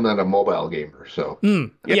not a mobile gamer, so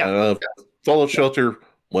Fallout Shelter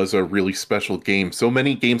was a really special game. So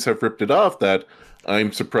many games have ripped it off that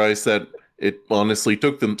I'm surprised that it honestly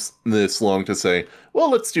took them this long to say, well,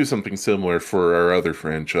 let's do something similar for our other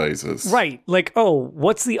franchises. Right. Like, oh,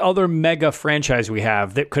 what's the other mega franchise we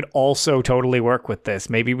have that could also totally work with this?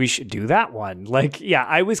 Maybe we should do that one. Like, yeah,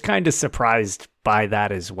 I was kind of surprised by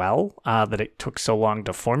that as well, that it took so long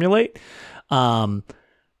to formulate.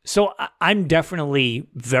 So I'm definitely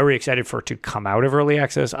very excited for it to come out of early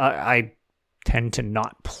access. I tend to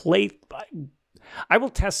not play. I will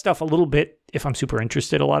test stuff a little bit if I'm super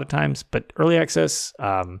interested a lot of times, but early access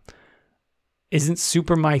isn't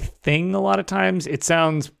super my thing a lot of times. It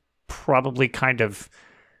sounds probably kind of,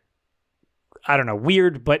 I don't know,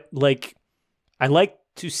 weird, but like I like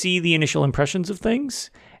to see the initial impressions of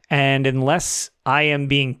things. And unless I am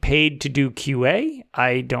being paid to do QA,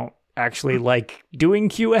 I don't actually like doing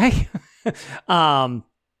QA.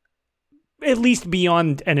 At least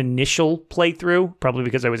beyond an initial playthrough, probably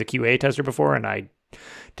because I was a QA tester before and I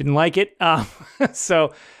didn't like it. But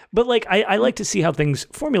like, I like to see how things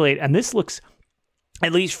formulate. And this looks,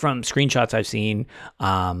 at least from screenshots I've seen,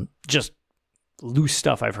 just loose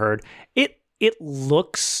stuff I've heard, it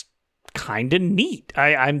looks kind of neat.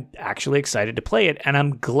 I'm actually excited to play it. And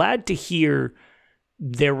I'm glad to hear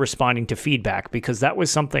they're responding to feedback, because that was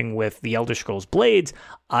something with the Elder Scrolls Blades.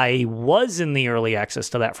 I was in the early access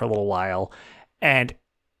to that for a little while, and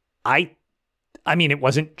I I mean, it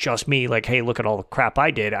wasn't just me, like, hey, look at all the crap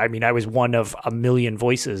I did. I mean, I was one of a million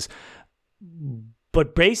voices.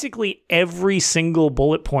 But basically every single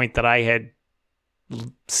bullet point that I had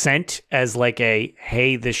sent as like a,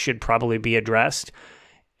 hey, this should probably be addressed,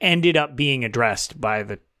 ended up being addressed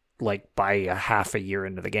by a half a year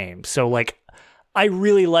into the game. So like, I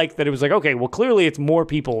really liked that it was like, okay, well, clearly it's more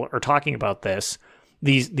people are talking about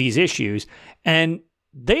these issues, and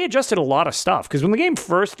they adjusted a lot of stuff. Because when the game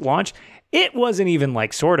first launched, it wasn't even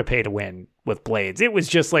like sort of pay to win with Blades. It was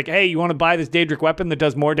just like, hey, you want to buy this Daedric weapon that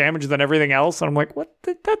does more damage than everything else? And I'm like, what?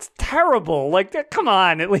 That's terrible. Like, come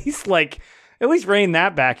on, at least rein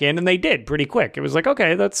that back in. And they did pretty quick. It was like,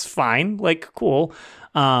 okay, that's fine. Like, cool.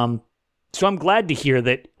 So I'm glad to hear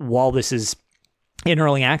that while this is in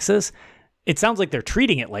early access, it sounds like they're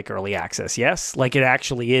treating it like early access. Yes. Like it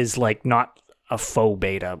actually is like not a faux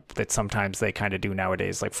beta that sometimes they kind of do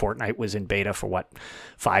nowadays. Like Fortnite was in beta for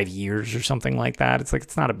 5 years or something like that. It's like,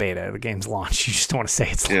 it's not a beta. The game's launched. You just don't want to say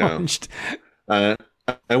it's launched. I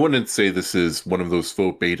wouldn't say this is one of those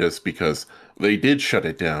faux betas because they did shut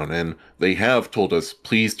it down and they have told us,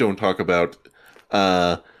 please don't talk about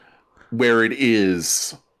where it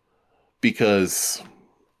is because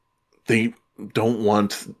they don't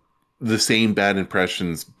want the same bad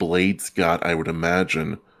impressions Blades got, I would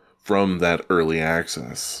imagine, from that early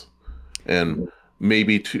access. And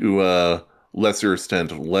maybe to a lesser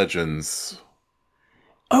extent, Legends.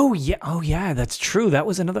 Oh yeah, that's true. That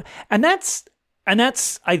was another, and that's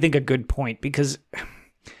I think a good point, because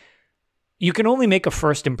you can only make a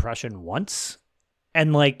first impression once,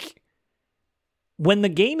 and like when the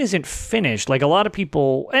game isn't finished, like a lot of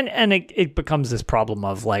people, and it becomes this problem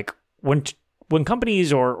of like when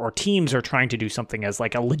companies or teams are trying to do something as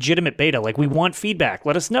like a legitimate beta, like we want feedback,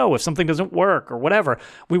 let us know if something doesn't work or whatever.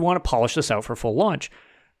 We want to polish this out for full launch.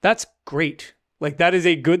 That's great. Like that is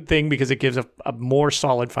a good thing because it gives a more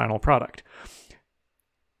solid final product.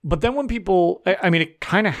 But then when people, I mean, it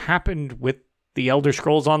kind of happened with the Elder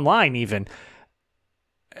Scrolls Online even.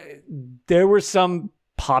 There were some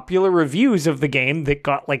popular reviews of the game that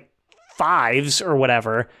got like 5s or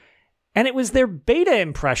whatever, and it was their beta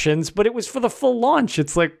impressions, but it was for the full launch.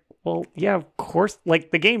 It's like, well, yeah, of course.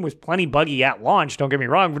 Like, the game was plenty buggy at launch, don't get me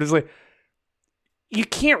wrong, but it's like, you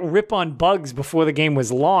can't rip on bugs before the game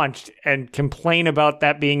was launched and complain about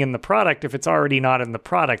that being in the product if it's already not in the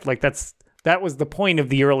product. Like, that was the point of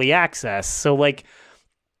the early access. So, like,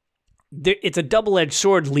 it's a double-edged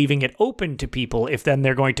sword leaving it open to people if then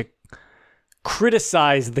they're going to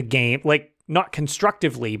criticize the game, like, not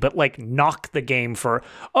constructively, but like knock the game for,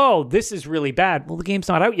 oh, this is really bad. Well, the game's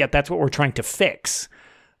not out yet. That's what we're trying to fix.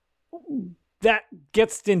 That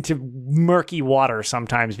gets into murky water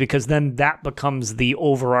sometimes because then that becomes the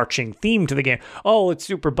overarching theme to the game. Oh, it's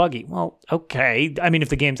super buggy. Well, okay. I mean, if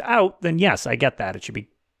the game's out, then yes, I get that. It should be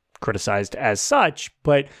criticized as such.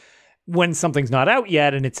 But when something's not out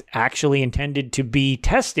yet and it's actually intended to be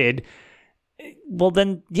tested, well,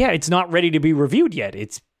 then, yeah, it's not ready to be reviewed yet.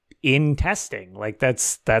 It's in testing. Like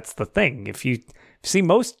that's the thing. If you see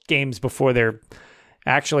most games before they're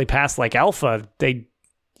actually past like alpha,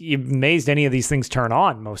 you're amazed any of these things turn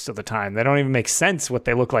on most of the time. They don't even make sense what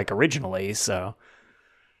they look like originally. So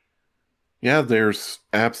yeah, there's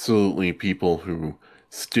absolutely people who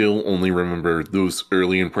still only remember those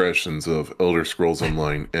early impressions of Elder Scrolls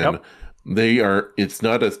Online, and yep. It's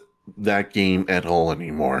not that game at all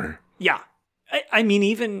anymore. Yeah. I mean,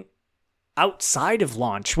 even outside of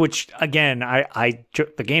launch, which again,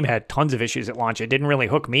 the game had tons of issues at launch. It didn't really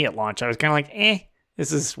hook me at launch. I was kind of like,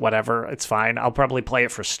 this is whatever. It's fine. I'll probably play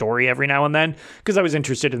it for story every now and then because I was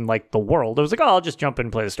interested in like the world. I was like, oh, I'll just jump in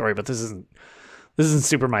and play the story, but this isn't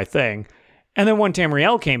super my thing. And then when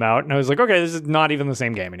Tamriel came out, and I was like, okay, this is not even the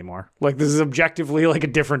same game anymore. Like, this is objectively like a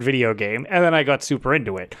different video game. And then I got super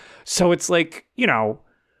into it. So it's like,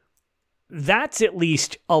 that's at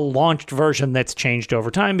least a launched version that's changed over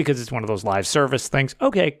time because it's one of those live service things.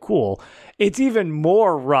 Okay, cool. It's even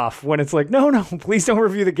more rough when it's like, no, please don't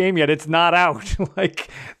review the game yet. It's not out. Like,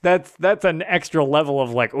 that's an extra level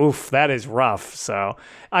of like, oof, that is rough. So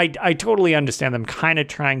I totally understand them kind of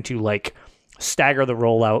trying to like stagger the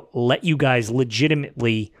rollout, let you guys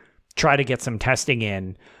legitimately try to get some testing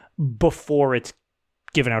in before it's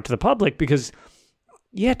given out to the public. Because,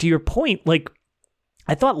 yeah, to your point, like,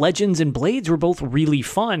 I thought Legends and Blades were both really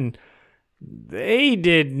fun. They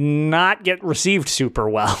did not get received super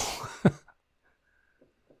well.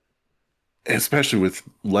 Especially with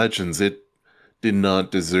Legends, it did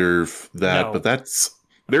not deserve that. No. But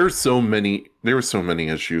there were so many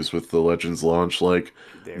issues with the Legends launch, like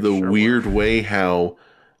weird way how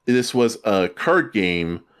this was a card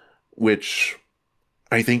game, which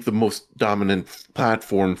I think the most dominant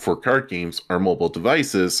platform for card games are mobile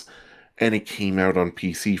devices, and it came out on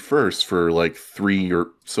PC first for like 3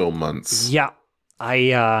 or so months. Yeah,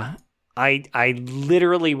 I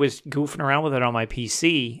literally was goofing around with it on my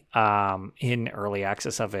PC in early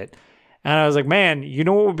access of it. And I was like, man, you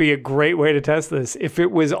know what would be a great way to test this? If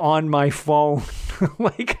it was on my phone.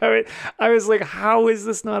 Like, I was like, how is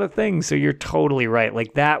this not a thing? So you're totally right.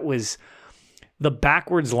 Like, that was, the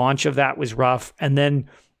backwards launch of that was rough. And then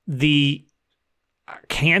the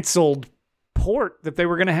canceled port that they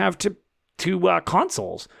were going to have to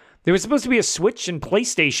consoles. There was supposed to be a Switch and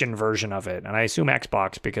PlayStation version of it. And I assume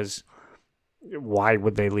Xbox, because why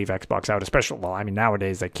would they leave Xbox out? Especially, well, I mean,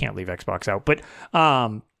 nowadays they can't leave Xbox out. But,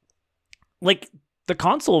 like, the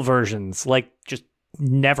console versions, like, just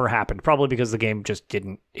never happened. Probably because the game just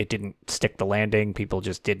didn't stick the landing. People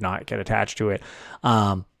just did not get attached to it.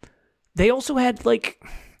 They also had,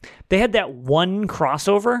 they had that one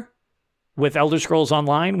crossover with Elder Scrolls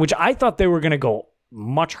Online, which I thought they were going to go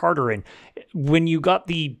much harder in. When you got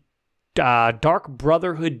the Dark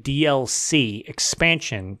Brotherhood DLC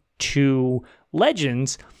expansion to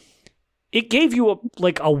Legends, it gave you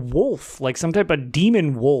a wolf, like some type of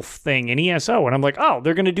demon wolf thing in ESO. And I'm like, oh,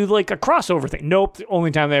 they're going to do like a crossover thing. Nope. The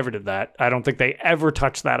only time they ever did that. I don't think they ever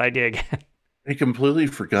touched that idea again. I completely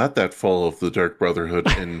forgot that Fall of the Dark Brotherhood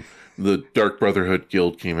and the Dark Brotherhood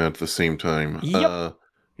Guild came out at the same time. Yep.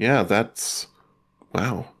 Yeah, that's...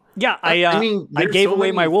 Wow. Yeah, I gave so away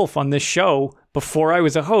many... my wolf on this show before I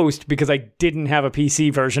was a host because I didn't have a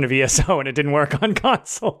PC version of ESO and it didn't work on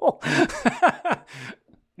console.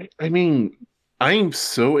 I mean, I'm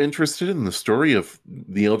so interested in the story of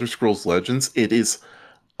the Elder Scrolls Legends. It is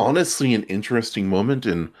honestly an interesting moment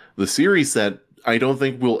in the series that I don't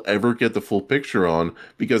think we'll ever get the full picture on,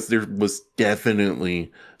 because there was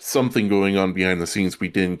definitely something going on behind the scenes we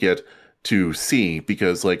didn't get to see,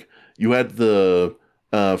 because like you had the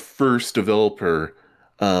first developer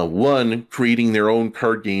one creating their own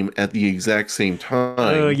card game at the exact same time.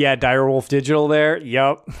 Oh yeah, Direwolf Digital there.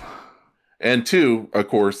 Yep. And two, of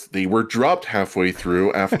course, they were dropped halfway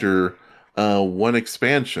through after one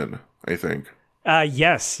expansion, I think.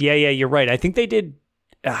 Yes. Yeah, you're right. I think they did,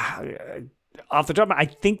 off the top of my, I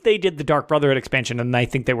think they did the Dark Brotherhood expansion, and I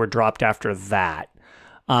think they were dropped after that.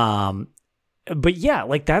 But yeah,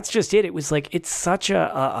 like that's just it. It was like, it's such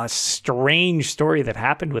a strange story that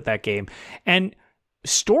happened with that game. And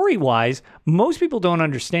story-wise, most people don't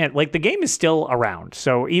understand. Like, the game is still around.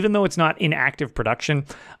 So even though it's not in active production,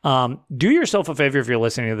 do yourself a favor if you're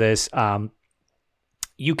listening to this.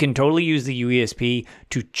 You can totally use the UESP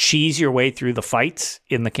to cheese your way through the fights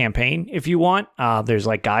in the campaign if you want. There's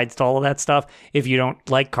like guides to all of that stuff. If you don't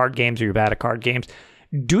like card games or you're bad at card games,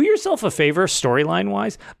 do yourself a favor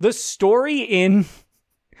storyline-wise. The story in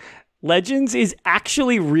Legends is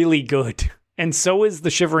actually really good. And so is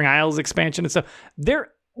the Shivering Isles expansion and stuff.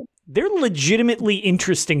 They're legitimately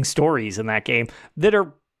interesting stories in that game that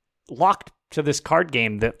are locked to this card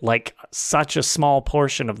game that like such a small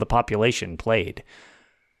portion of the population played.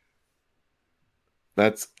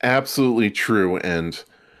 That's absolutely true, and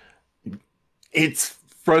it's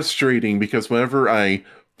frustrating because whenever I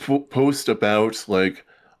post about like,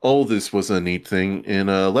 oh, this was a neat thing in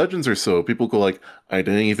Legends or so, people go like, I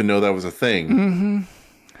didn't even know that was a thing. Mm-hmm.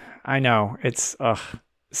 I know. It's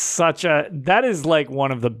that is like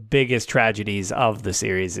one of the biggest tragedies of the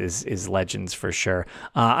series is Legends for sure.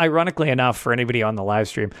 Ironically enough, for anybody on the live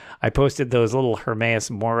stream, I posted those little Hermaeus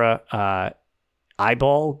Mora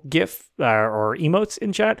eyeball gif or emotes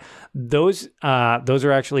in chat. Those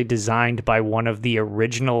are actually designed by one of the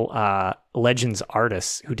original Legends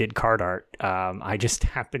artists who did card art. I just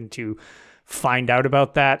happened to find out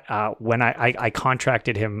about that when I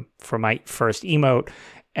contracted him for my first emote,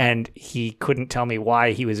 and he couldn't tell me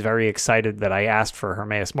why. He was very excited that I asked for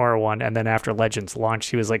Hermaeus Mora one, and then after Legends launched,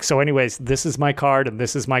 he was like, so anyways, this is my card, and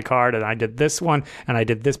this is my card, and I did this one, and I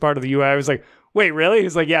did this part of the UI. I was like, wait, really?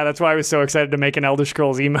 He's like, yeah, that's why I was so excited to make an Elder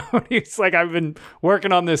Scrolls emote. He's like, I've been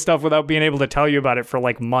working on this stuff without being able to tell you about it for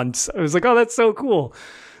like months. I was like, oh, that's so cool.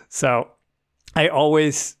 So I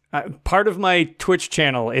always, part of my Twitch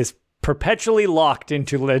channel is perpetually locked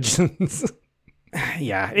into Legends.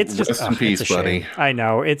 Yeah, it's just rest in peace, buddy. I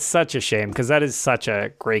know, it's such a shame because that is such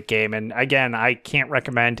a great game, and again, I can't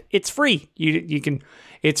recommend. It's free. You can.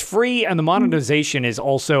 It's free, and the monetization is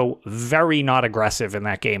also very not aggressive in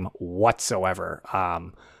that game whatsoever.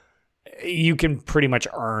 You can pretty much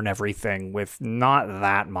earn everything with not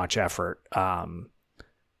that much effort. And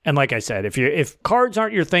like I said, if cards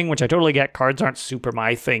aren't your thing, which I totally get, cards aren't super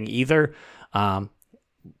my thing either.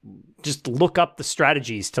 just look up the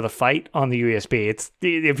strategies to the fight on the UESP.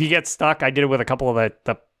 If you get stuck, I did it with a couple of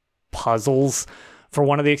the puzzles for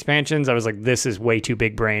one of the expansions. I was like, this is way too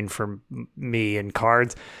big brain for me and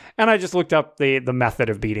cards. And I just looked up the method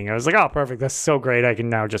of beating. I was like, oh, perfect. That's so great. I can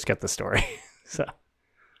now just get the story. So,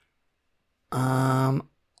 all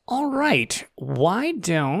right. Why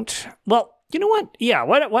don't, well, you know what? Yeah.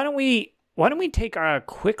 Why don't we take a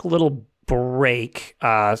quick little break,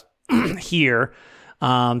 here,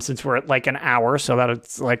 since we're at like an hour, so that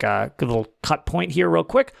it's like a good little cut point here real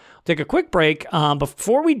quick. Take a quick break.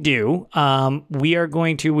 Before we do,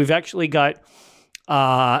 we've actually got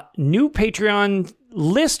new Patreon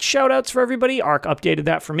list shout outs for everybody. Ark updated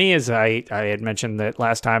that for me, as I had mentioned that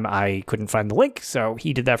last time I couldn't find the link, so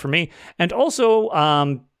he did that for me. And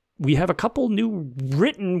also, we have a couple new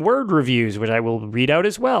written word reviews, which I will read out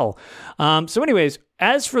as well. So anyways,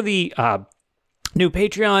 as for the new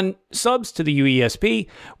Patreon subs to the UESP,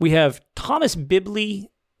 we have Thomas Bisbee.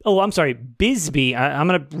 I'm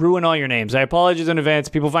going to ruin all your names. I apologize in advance.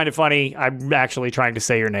 People find it funny. I'm actually trying to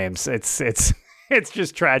say your names. It's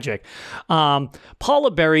just tragic.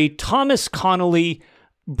 Paula Berry, Thomas Connolly,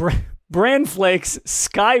 Bran Flakes,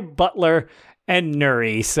 Sky Butler, and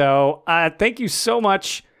Nuri. So thank you so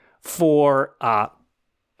much for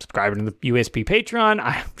subscribing to the USP Patreon.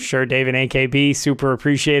 I'm sure Dave and AKB super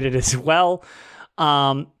appreciate it as well.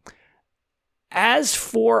 As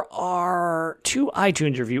for our 2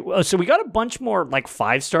 iTunes review, so we got a bunch more like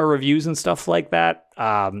 5-star reviews and stuff like that,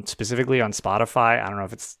 specifically on Spotify. I don't know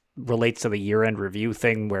if it relates to the year-end review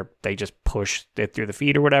thing where they just push it through the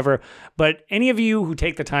feed or whatever. But any of you who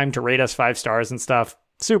take the time to rate us 5 stars and stuff,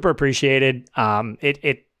 super appreciated.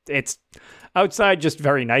 It's outside just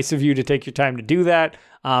very nice of you to take your time to do that.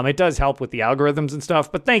 It does help with the algorithms and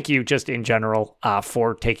stuff, but thank you just in general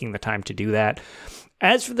for taking the time to do that.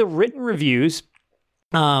 As for the written reviews,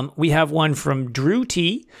 we have one from Drew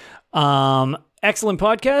T. Excellent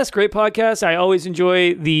podcast, great podcast. I always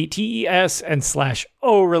enjoy the TES and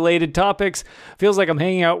 /O related topics. Feels like I'm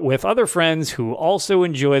hanging out with other friends who also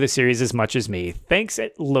enjoy the series as much as me. Thanks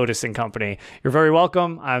at Lotus and Company. You're very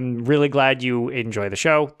welcome. I'm really glad you enjoy the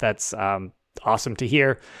show. That's awesome to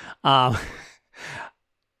hear.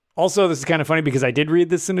 Also, this is kind of funny because I did read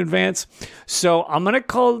this in advance. So I'm going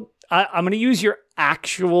to use your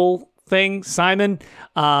actual thing, Simon,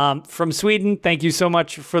 from Sweden. Thank you so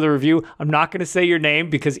much for the review. I'm not going to say your name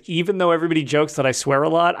because even though everybody jokes that I swear a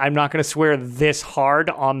lot, I'm not going to swear this hard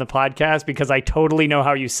on the podcast because I totally know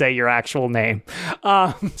how you say your actual name.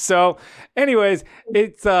 So anyways,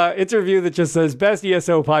 it's a review that just says best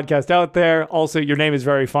ESO podcast out there. Also, your name is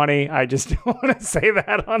very funny. I just don't want to say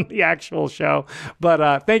that on the actual show,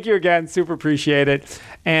 but thank you again. Super appreciate it.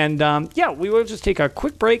 And yeah, we will just take a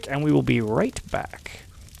quick break and we will be right back.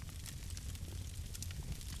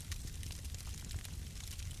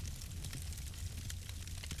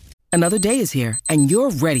 Another day is here, and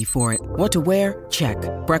you're ready for it. What to wear? Check.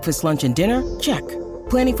 Breakfast, lunch, and dinner? Check.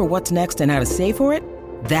 Planning for what's next and how to save for it?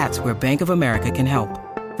 That's where Bank of America can help.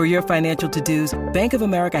 For your financial to-dos, Bank of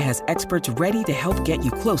America has experts ready to help get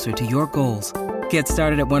you closer to your goals. Get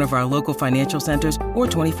started at one of our local financial centers or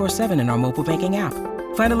 24/7 in our mobile banking app.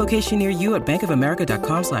 Find a location near you at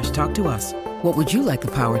bankofamerica.com/talktous. What would you like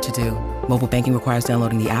the power to do? Mobile banking requires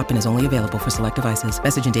downloading the app and is only available for select devices.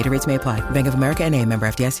 Message and data rates may apply. Bank of America NA, member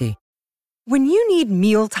FDIC. When you need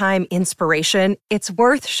mealtime inspiration, it's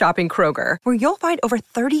worth shopping Kroger, where you'll find over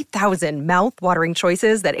 30,000 mouth-watering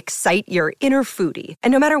choices that excite your inner foodie.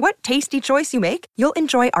 And no matter what tasty choice you make, you'll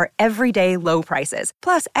enjoy our everyday low prices,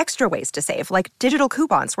 plus extra ways to save, like digital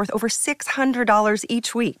coupons worth over $600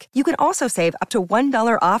 each week. You can also save up to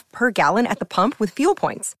 $1 off per gallon at the pump with fuel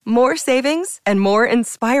points. More savings and more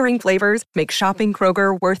inspiring flavors make shopping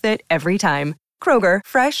Kroger worth it every time. Kroger,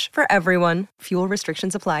 fresh for everyone. Fuel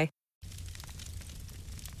restrictions apply.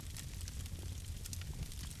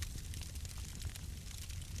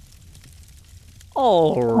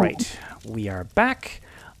 All right, we are back.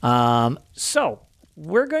 So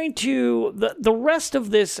we're going to, the rest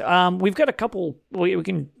of this, we've got a couple, we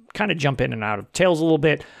can kind of jump in and out of Tales a little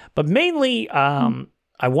bit, but mainly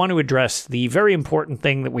I want to address the very important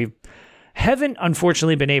thing that we haven't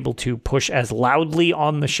unfortunately been able to push as loudly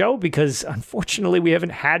on the show because unfortunately we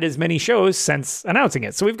haven't had as many shows since announcing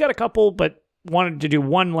it. So we've got a couple, but wanted to do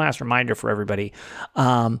one last reminder for everybody,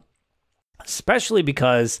 especially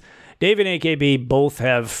because Dave and AKB both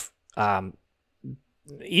have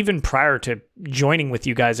even prior to joining with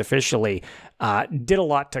you guys officially, did a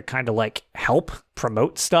lot to kind of like help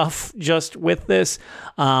promote stuff just with this.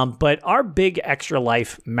 But our big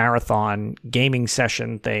ExtraLife marathon gaming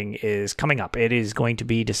session thing is coming up. It is going to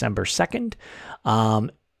be December 2nd.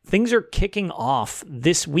 Things are kicking off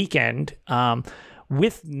this weekend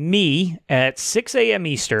with me at 6 a.m.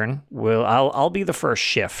 Eastern. I'll be the first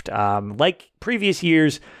shift. Like previous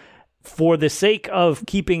years, for the sake of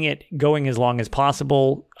keeping it going as long as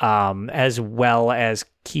possible, as well as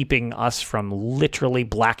keeping us from literally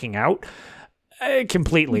blacking out,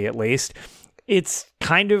 completely at least, it's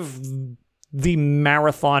kind of the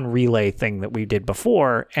marathon relay thing that we did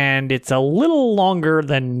before, and it's a little longer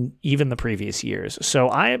than even the previous years. So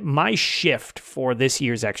my shift for this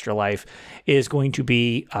year's ExtraLife is going to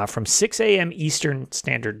be from 6 a.m. Eastern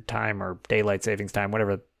Standard Time, or Daylight Savings Time,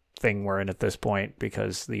 whatever thing we're in at this point,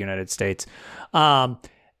 because the United States. And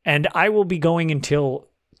I will be going until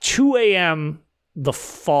 2 a.m. the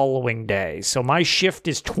following day. So my shift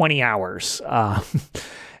is 20 hours.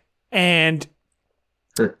 And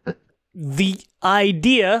the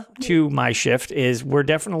idea to my shift is we're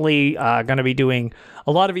definitely going to be doing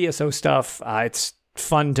a lot of ESO stuff. It's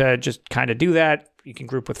fun to just kind of do that. You can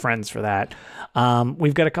group with friends for that.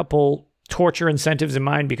 We've got a couple torture incentives in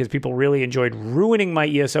mind because people really enjoyed ruining my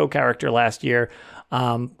ESO character last year,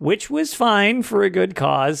 which was fine for a good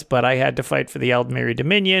cause, but I had to fight for the Eldmiri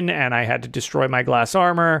Dominion, and I had to destroy my glass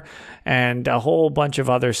armor, and a whole bunch of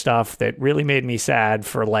other stuff that really made me sad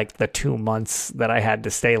for like the 2 months that I had to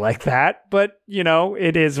stay like that. But, you know,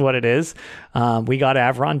 it is what it is. We got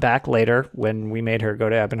Avron back later when we made her go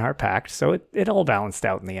to Ebonheart Pact, so it all balanced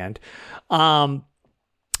out in the end. But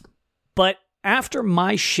after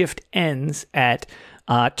my shift ends at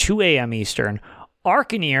 2 a.m. Eastern,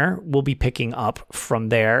 Arcaneer will be picking up from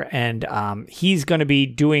there, and he's going to be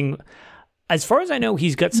doing, as far as I know,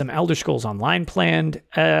 he's got some Elder Scrolls Online planned.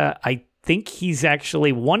 I think he's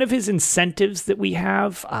actually, one of his incentives that we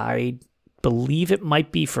have, I believe it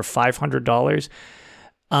might be for $500.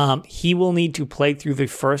 He will need to play through the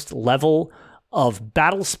first level of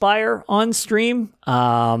Battlespire on stream,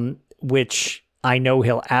 which I know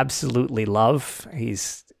he'll absolutely love.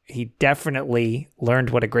 He definitely learned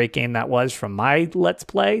what a great game that was from my Let's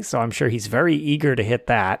Play, so I'm sure he's very eager to hit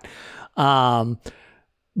that.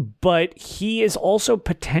 But he is also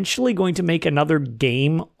potentially going to make another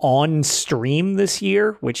game on stream this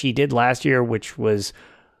year, which he did last year, which was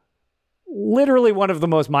literally one of the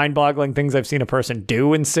most mind-boggling things I've seen a person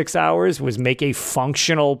do in 6 hours, was make a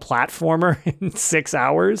functional platformer in 6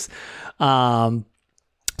 hours.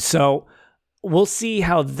 So we'll see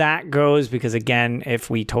how that goes, because again,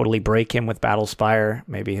 if we totally break him with Battlespire,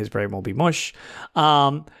 maybe his brain will be mush.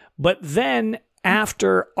 But then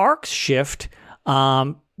after Ark's shift,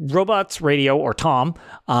 Robots Radio, or Tom,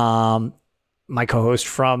 my co-host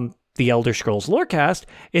from the Elder Scrolls Lorecast,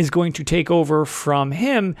 is going to take over from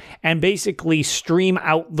him and basically stream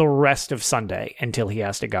out the rest of Sunday until he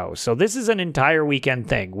has to go. So this is an entire weekend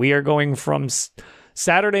thing. We are going from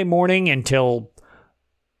Saturday morning until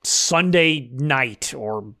Sunday night,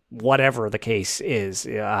 or whatever the case is.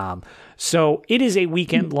 So it is a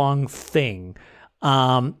weekend-long thing.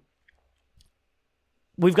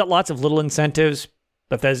 We've got lots of little incentives,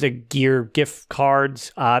 Bethesda gear, gift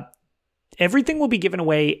cards. Everything will be given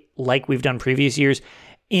away like we've done previous years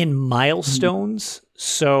in milestones.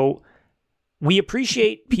 So we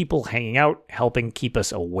appreciate people hanging out, helping keep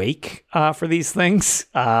us awake for these things,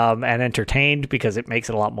 and entertained, because it makes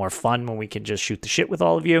it a lot more fun when we can just shoot the shit with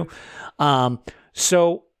all of you.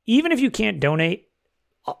 So even if you can't donate,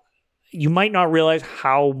 you might not realize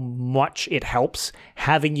how much it helps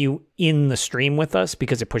having you in the stream with us,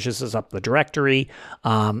 because it pushes us up the directory,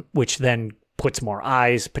 which then puts more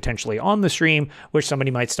eyes potentially on the stream, which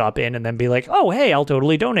somebody might stop in and then be like, oh, hey, I'll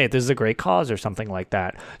totally donate. This is a great cause, or something like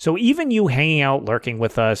that. So even you hanging out, lurking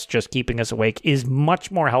with us, just keeping us awake is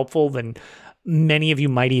much more helpful than many of you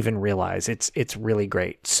might even realize. It's really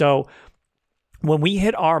great. So when we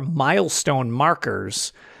hit our milestone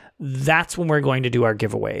markers, that's when we're going to do our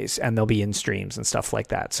giveaways, and they'll be in streams and stuff like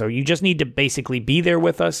that. So you just need to basically be there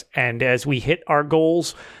with us, and as we hit our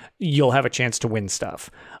goals, you'll have a chance to win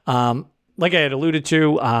stuff. Like I had alluded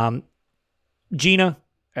to, Gina,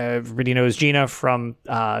 everybody knows Gina from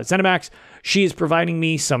ZeniMax. She is providing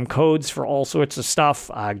me some codes for all sorts of stuff,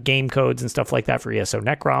 game codes and stuff like that for ESO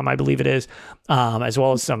Necrom, I believe it is, as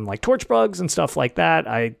well as some like torch bugs and stuff like that.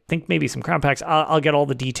 I think maybe some crown packs. I'll get all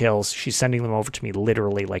the details. She's sending them over to me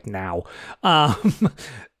literally like now.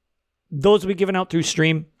 Those will be given out through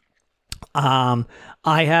stream. I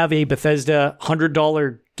have a Bethesda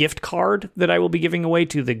 $100 gift card that I will be giving away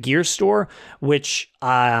to the Gear Store, which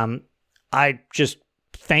I just,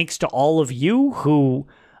 thanks to all of you who,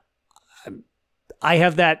 I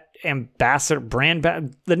have that ambassador brand.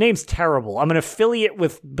 The name's terrible. I'm an affiliate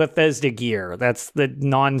with Bethesda Gear. That's the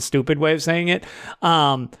non-stupid way of saying it.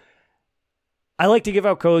 I like to give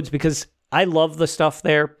out codes because I love the stuff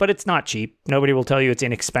there, but it's not cheap. Nobody will tell you it's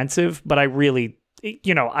inexpensive, but I really,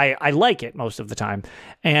 I like it most of the time.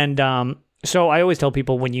 And so I always tell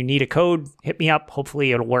people, when you need a code, hit me up.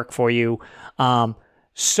 Hopefully it'll work for you.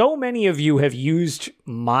 So many of you have used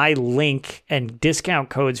my link and discount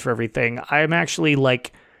codes for everything. I'm actually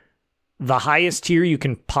like the highest tier you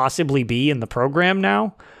can possibly be in the program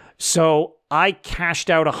now. So I cashed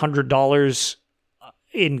out $100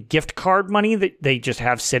 in gift card money that they just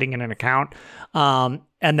have sitting in an account. And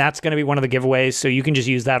that's going to be one of the giveaways. So you can just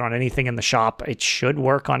use that on anything in the shop. It should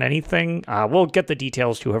work on anything. We'll get the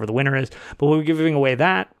details to whoever the winner is, but we'll be giving away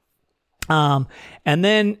that. And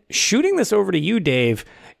then shooting this over to you, Dave,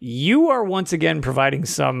 you are once again providing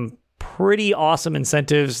some pretty awesome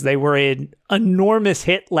incentives. They were an enormous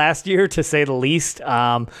hit last year, to say the least.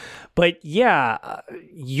 But yeah,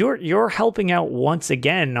 you're helping out once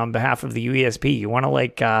again on behalf of the UESP. You want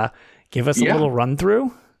to give us a little run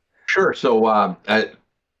through? Sure. So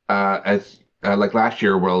as like last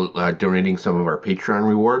year, we're donating some of our Patreon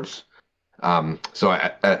rewards.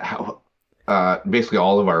 Basically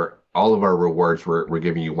all of our rewards we're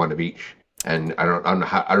giving you one of each. And I don't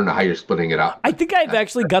know how you're splitting it up. I think I've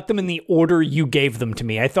actually got them in the order you gave them to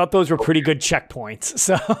me. I thought those were pretty good checkpoints.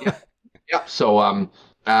 So yeah. So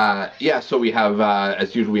so we have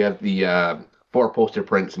as usual, we have the 4 poster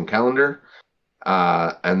prints and calendar,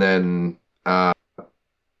 and then I'm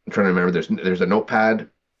trying to remember. There's a notepad.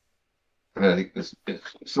 I think it's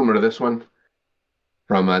similar to this one.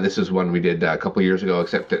 This is one we did a couple of years ago,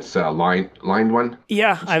 except it's lined one.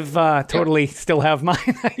 Yeah, I've totally still have mine.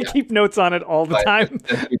 I keep notes on it all the time.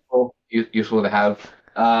 That's useful to have.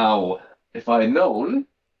 If I had known,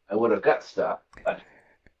 I would have got stuff. But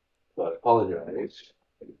I apologize.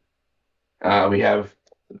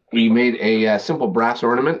 We made a simple brass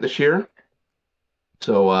ornament this year.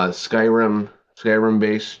 So Skyrim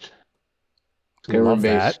based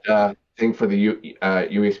thing for the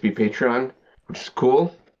UESP Patreon, which is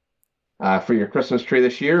cool, for your Christmas tree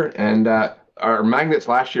this year. And our magnets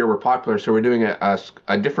last year were popular, so we're doing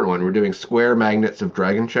a different one. We're doing square magnets of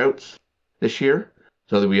Dragon Shouts this year,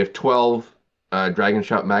 so that we have 12 Dragon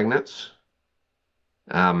Shout magnets.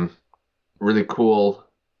 Really cool.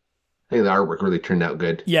 I think the artwork really turned out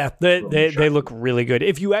good. Yeah, they look really good.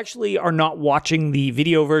 If you actually are not watching the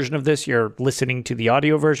video version of this, you're listening to the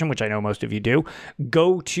audio version, which I know most of you do,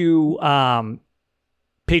 go to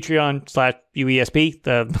Patreon/UESP,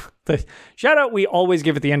 the shout out we always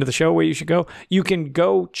give at the end of the show where you should go. You can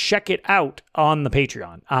go check it out on the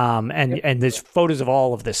Patreon. And there's photos of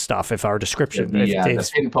all of this stuff if our description.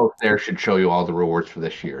 The pin post there should show you all the rewards for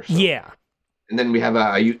this year. So. Yeah. And then we have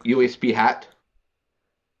a UESP hat,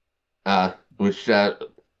 which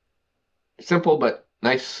simple but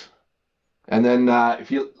nice. And then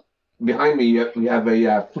behind me, we have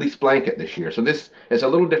a fleece blanket this year. So this is a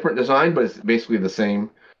little different design, but it's basically the same.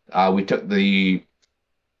 We took the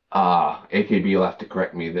AKB. You'll have to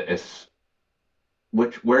correct me.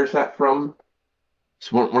 Where's that from?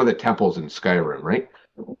 It's one of the temples in Skyrim, right?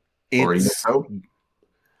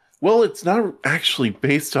 Well, it's not actually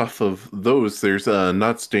based off of those. There's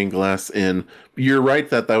not stained glass in. You're right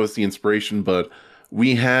that was the inspiration, but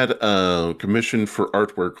we had a commission for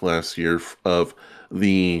artwork last year of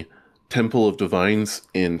the Temple of Divines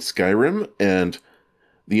in Skyrim, and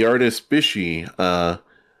the artist Bishi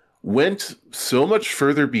went so much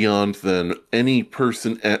further beyond than any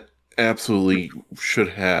person absolutely should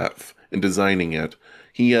have in designing it.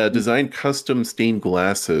 He designed custom stained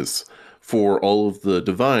glasses for all of the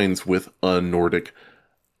divines with a Nordic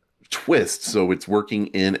twist, so it's working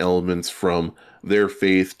in elements from their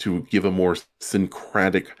faith to give a more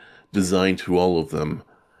syncretic design to all of them.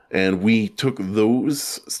 And we took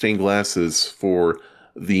those stained glasses for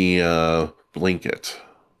the blanket.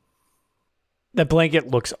 That blanket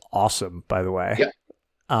looks awesome, by the way. Yeah.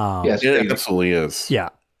 Yes, it absolutely is. Yeah.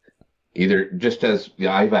 Either just as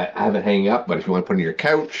I have it hanging up, but if you want to put it on your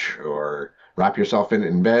couch or wrap yourself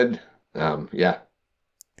in bed,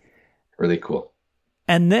 really cool.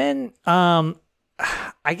 And then I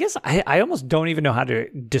guess I almost don't even know how to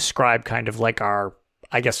describe kind of like our,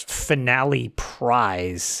 I guess, finale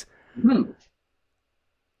prize.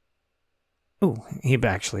 Oh, he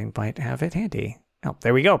actually might have it handy. Oh,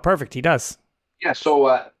 there we go. Perfect. He does. Yeah.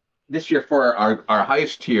 So this year for our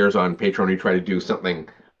highest tiers on Patreon, we try to do something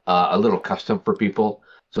a little custom for people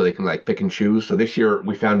so they can like pick and choose. So this year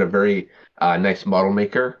we found a very nice model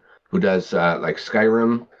maker who does like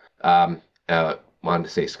Skyrim, wanted to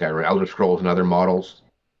say Skyrim, Elder Scrolls, and other models.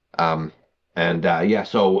 So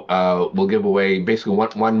we'll give away basically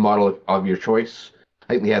one model of your choice.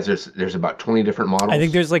 I think there's about 20 different models. I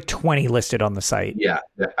think there's like 20 listed on the site. Yeah,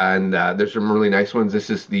 and there's some really nice ones. This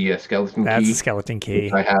is the skeleton key. That's the skeleton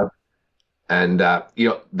key I have, and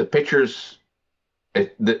the pictures.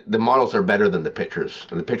 The models are better than the pictures,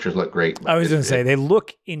 and the pictures look great. I was going to say they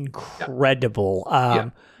look incredible.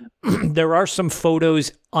 There are some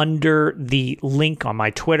photos under the link on my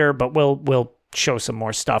Twitter, but we'll show some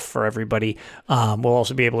more stuff for everybody. We'll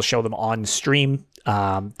also be able to show them on stream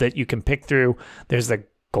that you can pick through. There's the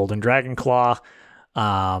Golden Dragon Claw.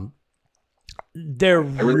 They're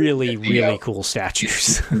really cool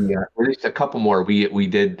statues. Yeah, released a couple more. We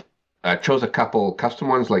did chose a couple custom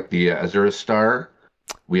ones like the Azura Star.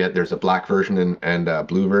 There's a black version and a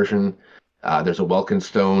blue version. There's a Welkin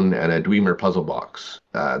Stone and a Dwemer puzzle box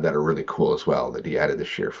that are really cool as well that he added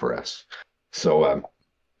this year for us. So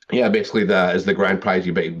basically as the grand prize,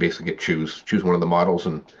 you basically get choose one of the models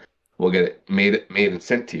and we'll get it made and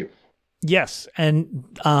sent to you. Yes, and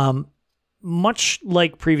much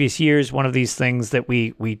like previous years, one of these things that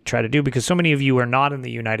we try to do, because so many of you are not in the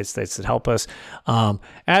United States that help us,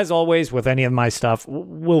 as always with any of my stuff,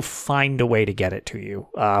 we'll find a way to get it to you.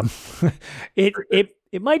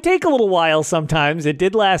 It might take a little while sometimes. It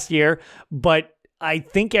did last year, but I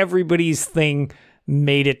think everybody's thing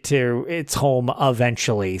made it to its home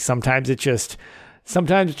eventually. Sometimes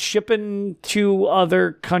shipping to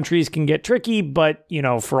other countries can get tricky, but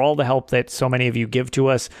for all the help that so many of you give to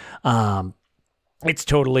us, it's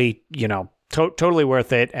totally, totally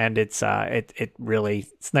worth it. And it's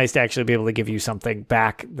nice to actually be able to give you something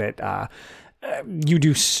back that, you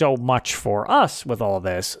do so much for us with all of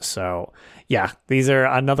this. So yeah, these are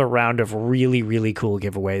another round of really, really cool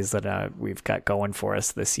giveaways that, we've got going for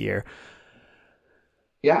us this year.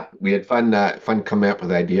 Yeah, we had fun coming up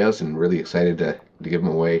with ideas and really excited to give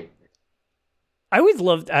them away. I always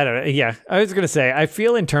loved, I don't know. Yeah, I was going to say, I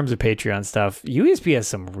feel in terms of Patreon stuff, UESP has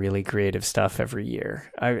some really creative stuff every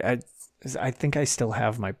year. I think I still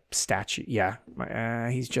have my statue. Yeah,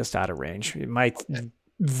 he's just out of range. My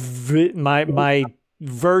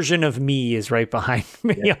version of me is right behind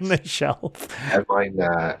me on the shelf. I have mine.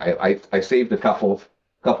 I saved a couple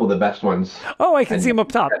of the best ones. Oh, I can see them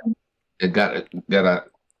up top. It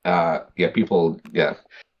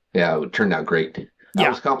turned out great. That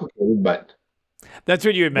was complicated, but that's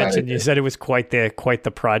what you had mentioned. You said it was quite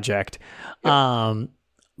the project. Yeah.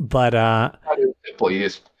 Simple. You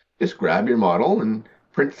just grab your model and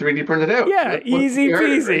 3D print it out. Yeah, easy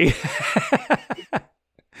peasy.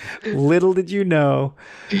 Little did you know.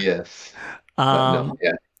 Yes.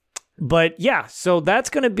 But yeah, so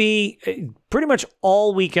that's going to be pretty much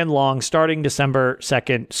all weekend long, starting December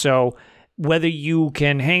 2nd. So whether you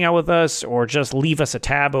can hang out with us or just leave us a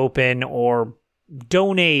tab open or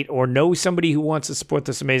donate or know somebody who wants to support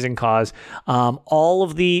this amazing cause, all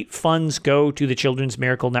of the funds go to the Children's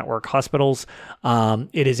Miracle Network Hospitals.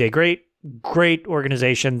 It is a great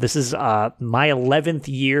organization. This is my 11th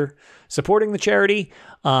year supporting the charity.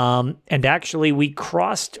 And actually we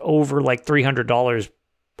crossed over like $300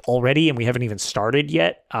 already, and we haven't even started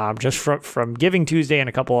yet. Just from Giving Tuesday and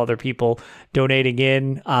a couple other people donating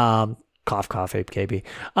in. Cough, ABK.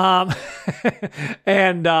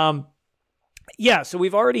 So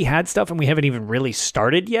we've already had stuff and we haven't even really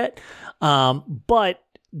started yet. But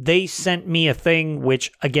they sent me a thing,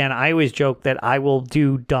 which again, I always joke that I will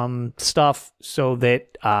do dumb stuff so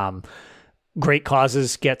that great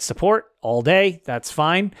causes get support all day. That's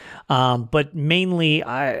fine. But mainly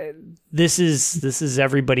this is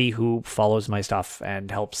everybody who follows my stuff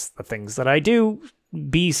and helps the things that I do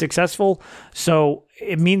be successful. So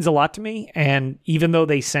it means a lot to me. And even though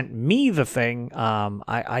they sent me the thing,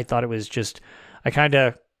 I thought it was just, I kind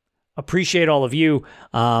of appreciate all of you.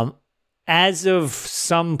 As of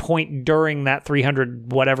some point during that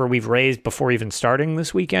 300 whatever we've raised before even starting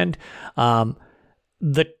this weekend,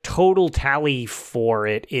 the total tally for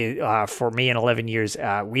it is, for me in 11 years,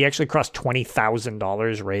 we actually crossed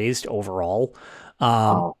 $20,000 raised overall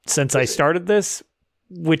since I started this,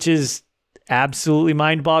 which is absolutely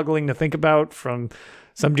mind-boggling to think about, from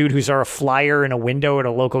some dude who saw a flyer in a window at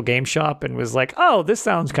a local game shop and was like, oh, this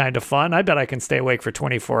sounds kind of fun. I bet I can stay awake for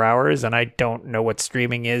 24 hours and I don't know what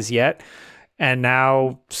streaming is yet. And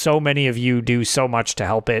now so many of you do so much to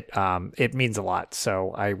help it. It means a lot.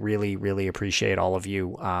 So I really, really appreciate all of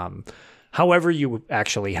you however you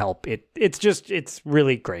actually help. It's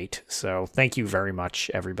really great. So thank you very much,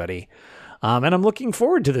 everybody. And I'm looking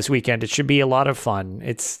forward to this weekend. It should be a lot of fun.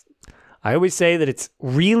 I always say that it's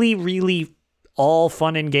really, really all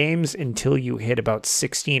fun and games until you hit about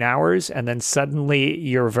 16 hours, and then suddenly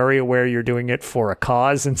you're very aware you're doing it for a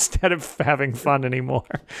cause instead of having fun anymore.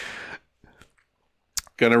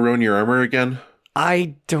 Gonna ruin your armor again?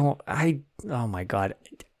 Oh my God.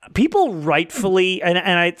 People rightfully, and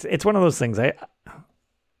it's one of those things.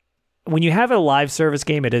 When you have a live service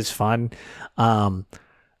game, it is fun.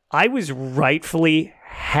 I was rightfully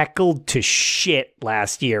heckled to shit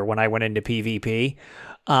last year when I went into PvP.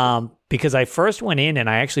 Because I first went in and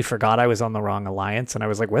I actually forgot I was on the wrong alliance, and I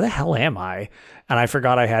was like, where the hell am I? And I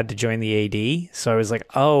forgot I had to join the AD. So I was like,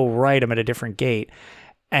 oh, right, I'm at a different gate.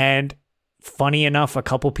 And funny enough, a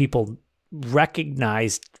couple people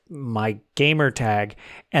recognized my gamer tag,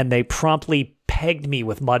 and they promptly pegged me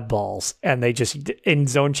with mud balls. And they just, in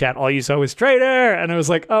zone chat, all you saw was traitor. And I was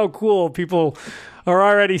like, oh, cool. People are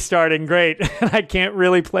already starting. Great. And I can't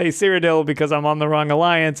really play Cyrodiil because I'm on the wrong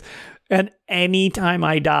alliance. And anytime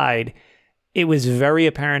I died, it was very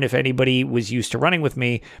apparent if anybody was used to running with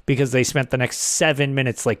me, because they spent the next 7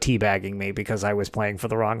 minutes like teabagging me because I was playing for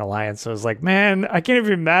the wrong alliance. So I was like, man, I can't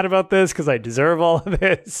even be mad about this because I deserve all of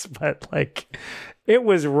this. But like, it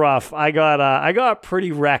was rough. I got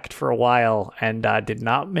pretty wrecked for a while and did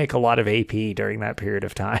not make a lot of AP during that period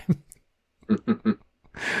of time.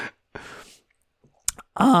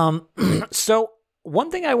 So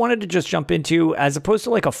one thing I wanted to just jump into, as opposed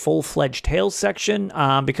to like a full-fledged Tales section,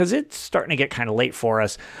 because it's starting to get kind of late for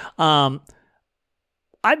us. I've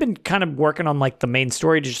been kind of working on like the main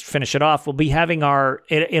story to just finish it off. We'll be having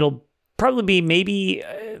it'll probably be maybe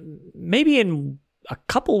in a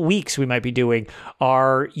couple weeks, we might be doing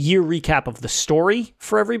our year recap of the story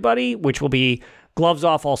for everybody, which will be gloves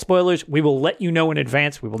off, all spoilers. We will let you know in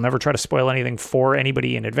advance. We will never try to spoil anything for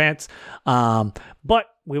anybody in advance. But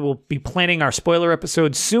we will be planning our spoiler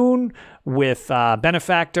episode soon with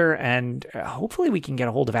Benefactor, and hopefully we can get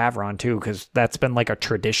a hold of Avron too, because that's been like a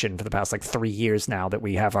tradition for the past like 3 years now that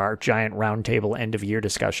we have our giant roundtable end of year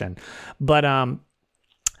discussion. But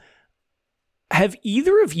have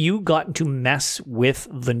either of you gotten to mess with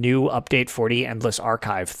the new Update 40 Endless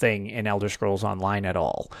Archive thing in Elder Scrolls Online at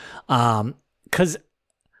all? Because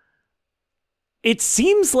it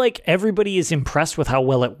seems like everybody is impressed with how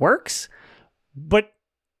well it works, but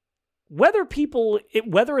whether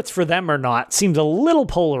it's for them or not seems a little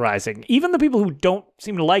polarizing. Even the people who don't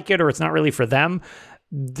seem to like it, or it's not really for them,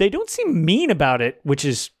 they don't seem mean about it, which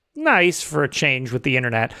is nice for a change with the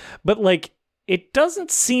internet. But like, it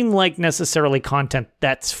doesn't seem like necessarily content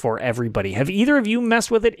that's for everybody. Have either of you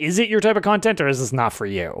messed with it? Is it your type of content, or is this not for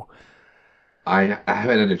you? I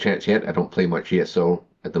haven't had a chance yet. I don't play much ESO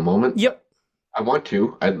at the moment. Yep. I want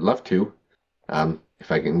to. I'd love to.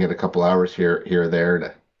 If I can get a couple hours here or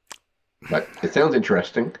there. But it sounds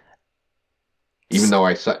interesting. Even though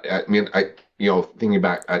thinking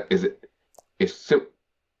back,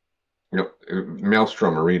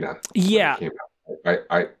 Maelstrom Arena. Yeah.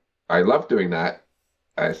 I love doing that,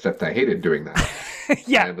 except I hated doing that.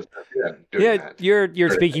 Yeah. That. You're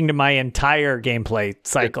speaking to my entire gameplay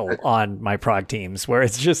cycle on my prog teams, where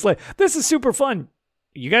it's just like, this is super fun.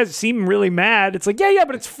 You guys seem really mad. It's like, yeah,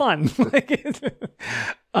 but it's fun.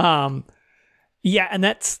 Yeah, and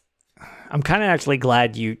I'm kind of actually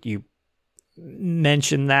glad you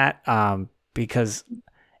mentioned that, because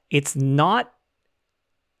it's not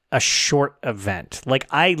a short event. Like,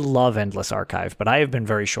 I love Endless Archive, but I have been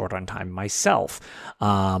very short on time myself.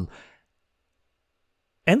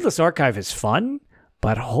 Endless Archive is fun,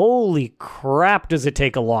 but holy crap, does it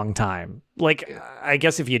take a long time. Like, I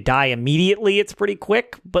guess if you die immediately, it's pretty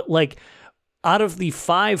quick, but like, out of the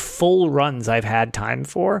 5 full runs I've had time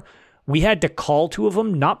for, we had to call 2 of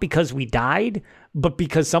them, not because we died, but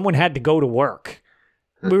because someone had to go to work.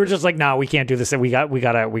 We were just like, no, we can't do this. We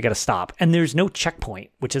gotta stop. And there's no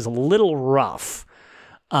checkpoint, which is a little rough,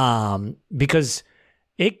 because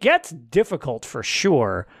it gets difficult for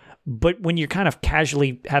sure. But when you're kind of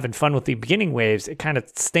casually having fun with the beginning waves, it kind of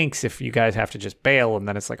stinks if you guys have to just bail, and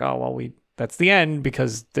then it's like, oh well, that's the end,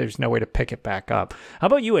 because there's no way to pick it back up. How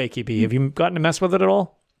about you, AKB? Have you gotten to mess with it at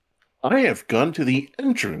all? I have gone to the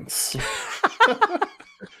entrance.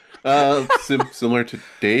 Similar to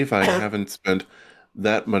Dave, I haven't spent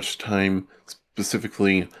that much time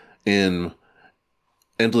specifically in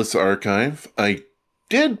Endless Archive. I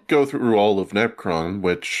did go through all of Necron,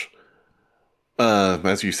 which,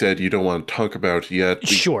 as you said, you don't want to talk about yet.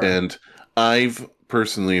 Sure. And I've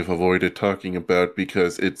personally avoided talking about,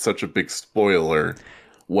 because it's such a big spoiler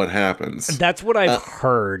what happens. That's what I've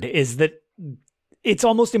heard, is that it's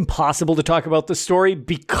almost impossible to talk about the story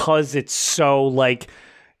because it's so like,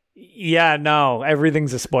 yeah, no,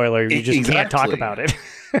 everything's a spoiler. You just can't talk about it.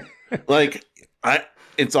 Like,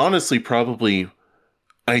 it's honestly probably,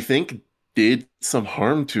 I think, did some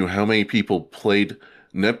harm to how many people played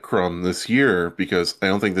Necrom this year, because I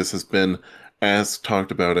don't think this has been as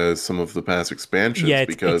talked about as some of the past expansions. Yeah,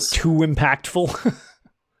 because it's too impactful.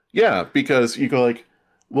 Yeah, because you go like,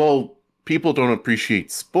 well, people don't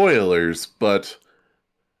appreciate spoilers, but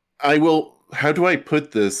how do I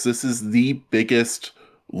put this? This is the biggest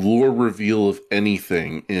lore reveal of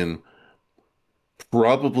anything in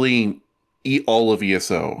probably all of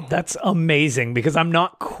ESO. That's amazing, because I'm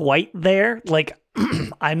not quite there. Like,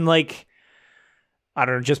 I'm like, I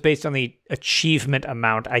don't know, just based on the achievement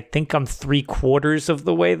amount, I think I'm 3/4 of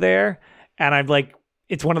the way there. And I'm like,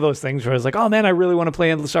 it's one of those things where I was like, oh man, I really want to play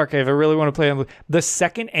Endless Archive. I really want to play the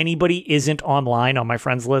second anybody isn't online on my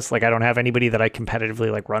friends list, like I don't have anybody that I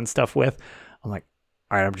competitively like run stuff with, I'm like,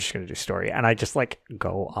 all right, I'm just going to do story. And I just like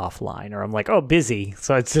go offline, or I'm like, oh, busy.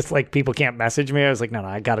 So it's just like people can't message me. I was like, no,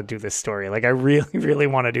 I got to do this story. Like I really, really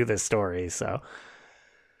want to do this story. So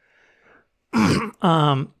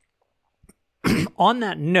on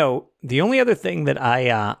that note, the only other thing that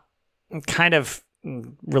I kind of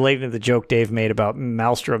related to the joke Dave made about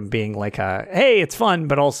Maelstrom being like, hey, it's fun,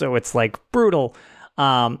 but also it's like brutal.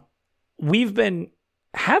 We've been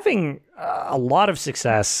having a lot of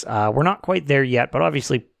success. We're not quite there yet, but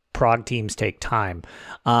obviously prog teams take time.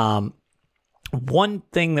 One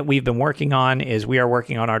thing that we've been working on is we are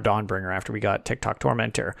working on our Dawnbringer after we got TikTok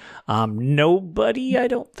Tormentor. Nobody, I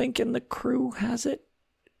don't think, in the crew has it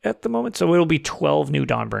at the moment. So it'll be 12 new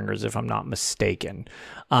Dawnbringers, if I'm not mistaken.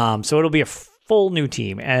 So it'll be a full new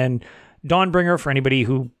team. And Dawnbringer, for anybody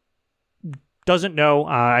who doesn't know,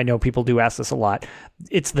 I know people do ask this a lot,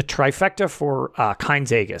 it's the trifecta for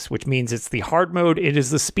Kind's Aegis, which means it's the hard mode, it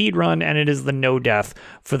is the speed run, and it is the no death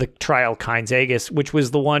for the trial Kind's Aegis, which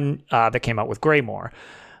was the one that came out with Greymoor.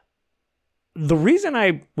 The reason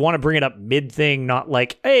I want to bring it up mid-thing, not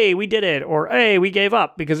like, hey, we did it, or hey, we gave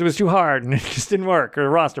up because it was too hard and it just didn't work, or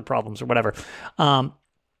roster problems or whatever.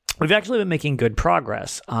 We've actually been making good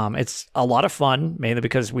progress. It's a lot of fun, mainly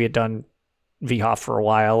because we had done VHOF for a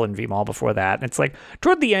while and VMAL before that. And it's like,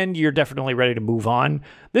 toward the end, you're definitely ready to move on.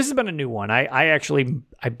 This has been a new one.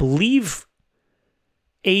 I believe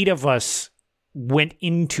 8 of us went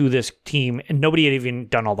into this team and nobody had even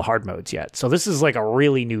done all the hard modes yet. So this is like a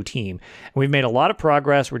really new team. And we've made a lot of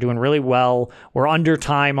progress. We're doing really well. We're under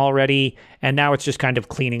time already. And now it's just kind of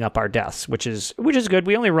cleaning up our deaths, which is good.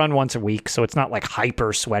 We only run once a week, so it's not like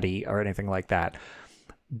hyper sweaty or anything like that.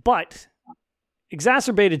 But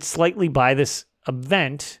exacerbated slightly by this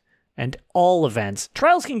event and all events,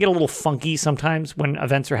 trials can get a little funky sometimes when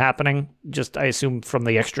events are happening, just I assume from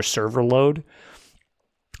the extra server load.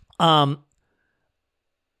 Kind's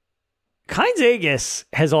Aegis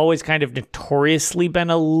has always kind of notoriously been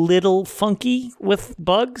a little funky with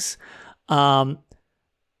bugs.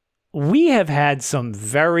 We have had some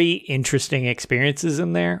very interesting experiences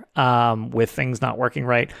in there with things not working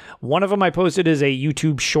right. One of them I posted is a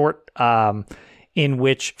YouTube short in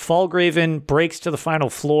which Fallgraven breaks to the final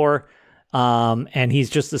floor, and he's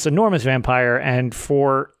just this enormous vampire. And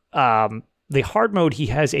for the hard mode, he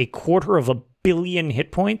has 250 million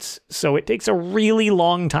hit points, so it takes a really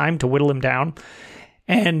long time to whittle him down.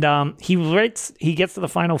 And he gets to the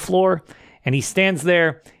final floor, and he stands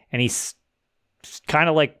there, and he's kind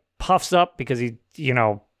of like puffs up because he,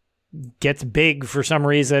 gets big for some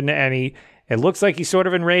reason, and it looks like he sort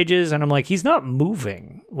of enrages, and I'm like, he's not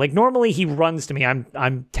moving. Like normally he runs to me,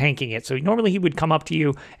 I'm tanking it. So normally he would come up to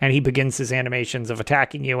you and he begins his animations of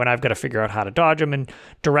attacking you, and I've got to figure out how to dodge him and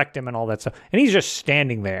direct him and all that stuff. And he's just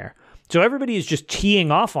standing there. So everybody is just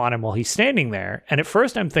teeing off on him while he's standing there. And at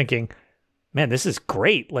first I'm thinking, man, this is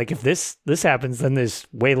great. Like if this happens, then there's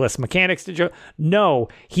way less mechanics to joke. No,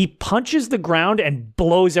 he punches the ground and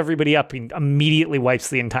blows everybody up and immediately wipes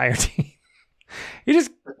the entire team. You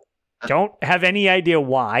just don't have any idea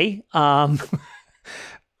why.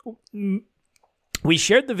 We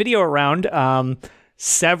shared the video around.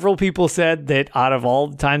 Several people said that out of all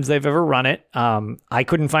the times they've ever run it, I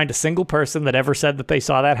couldn't find a single person that ever said that they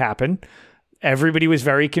saw that happen. Everybody was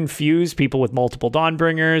very confused. People with multiple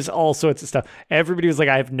Dawnbringers, all sorts of stuff. Everybody was like,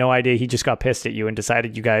 I have no idea. He just got pissed at you and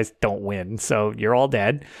decided you guys don't win. So you're all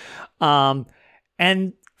dead.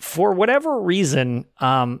 And for whatever reason,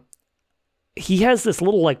 he has this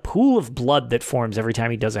little like pool of blood that forms every time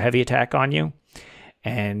he does a heavy attack on you.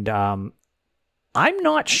 And I'm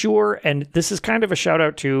not sure, and this is kind of a shout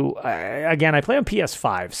out to, again, I play on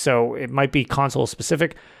PS5, so it might be console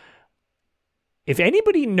specific. if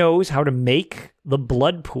anybody knows how to make the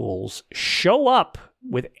blood pools show up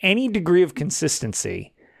with any degree of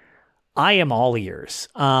consistency, I am all ears.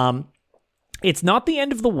 It's not the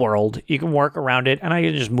end of the world. You can work around it, and I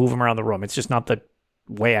can just move them around the room. It's just not the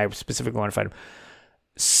way I specifically want to fight them.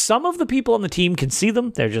 Some of the people on the team can see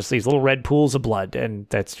them. They're just these little red pools of blood, and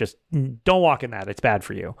that's just, don't walk in that. It's bad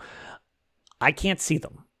for you. I can't see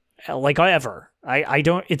them, like ever. I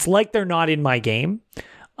don't, it's like they're not in my game.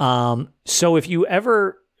 So if you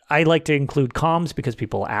ever, I like to include comms because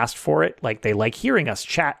people asked for it. Like they like hearing us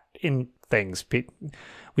chat in things.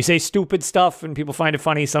 We say stupid stuff and people find it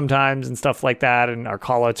funny sometimes and stuff like that. And our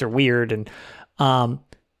call outs are weird. And,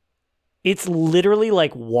 it's literally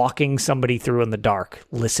like walking somebody through in the dark,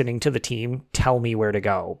 listening to the team tell me where to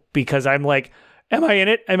go, because I'm like, am I in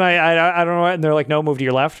it? I don't know. And they're like, no, move to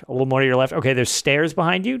your left, a little more to your left. Okay, there's stairs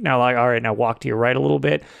behind you. Now, like, all right, now walk to your right a little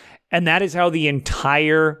bit. And that is how the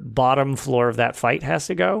entire bottom floor of that fight has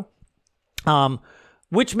to go.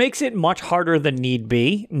 Which makes it much harder than need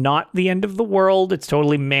be. Not the end of the world. It's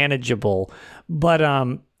totally manageable. But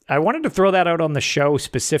I wanted to throw that out on the show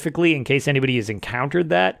specifically in case anybody has encountered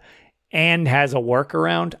that and has a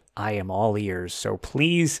workaround. I am all ears. So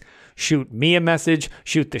please shoot me a message,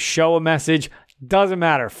 shoot the show a message. Doesn't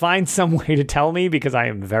matter. Find some way to tell me, because I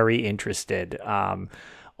am very interested on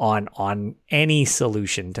any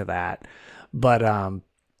solution to that. But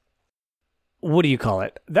what do you call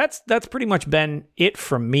it? That's pretty much been it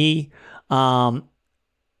from me. I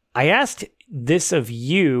asked this of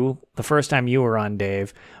you the first time you were on,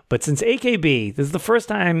 Dave, but since AKB, this is the first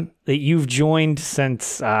time that you've joined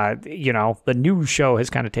since, the new show has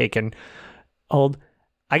kind of taken hold.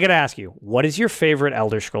 I got to ask you, what is your favorite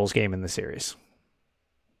Elder Scrolls game in the series?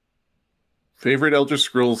 Favorite Elder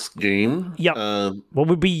Scrolls game? Yep. What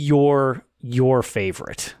would be your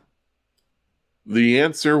favorite? The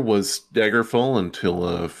answer was Daggerfall until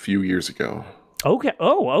a few years ago. Okay.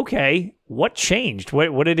 Oh, okay. What changed?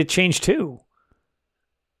 What did it change to?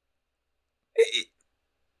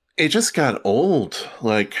 It just got old.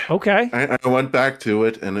 Like, okay, I went back to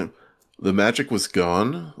it, and the magic was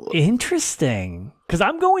gone. Interesting. Because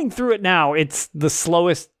I'm going through it now. It's the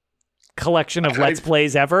slowest collection of Let's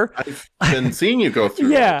Plays ever. I've been seeing you go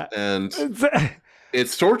through it, and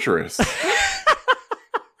it's torturous.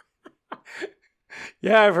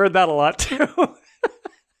 Yeah, I've heard that a lot too.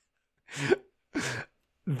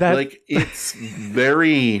 It's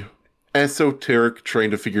very esoteric,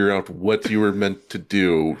 trying to figure out what you were meant to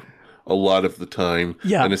do a lot of the time,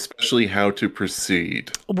 and especially how to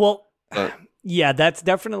proceed. Well, that's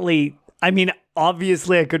definitely, I mean,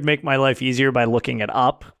 obviously I could make my life easier by looking it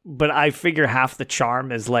up, but I figure half the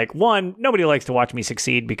charm is like, one, nobody likes to watch me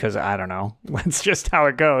succeed because, I don't know, that's just how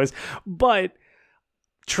it goes. But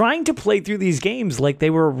trying to play through these games like they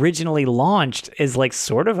were originally launched is like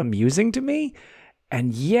sort of amusing to me.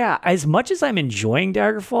 And yeah, as much as I'm enjoying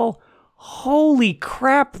Daggerfall, holy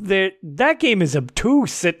crap, that game is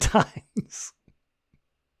obtuse at times.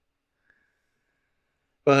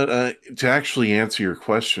 But to actually answer your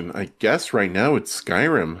question, I guess right now it's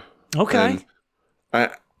Skyrim. Okay.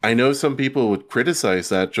 And I know some people would criticize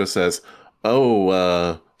that just as,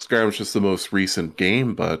 Skyrim's just the most recent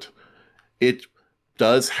game, but it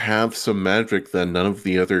does have some magic that none of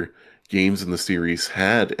the other games in the series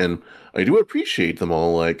had, and I do appreciate them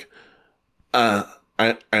all. Like, I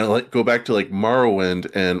go back to like Morrowind,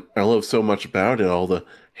 and I love so much about it, all the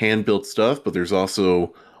hand-built stuff, but there's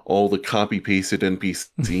also all the copy-pasted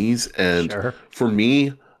NPCs, and for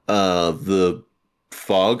me, the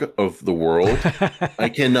fog of the world, I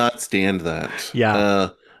cannot stand that. Yeah.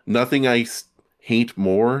 Nothing I hate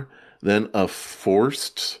more than a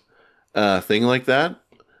forced thing like that,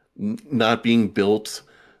 not being built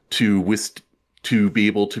to be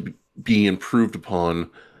able to be improved upon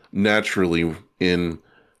naturally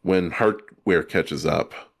when hardware catches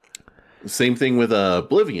up. Same thing with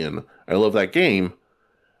Oblivion. I love that game.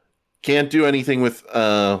 Can't do anything with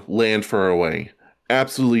land far away.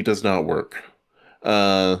 Absolutely does not work.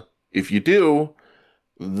 If you do,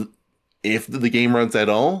 if the game runs at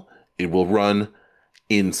all, it will run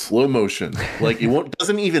in slow motion. Like, it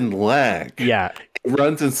doesn't even lag. Yeah. It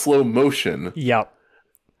runs in slow motion. Yep.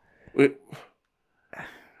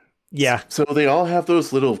 Yeah. So they all have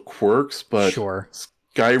those little quirks, but sure.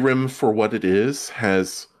 Skyrim, for what it is,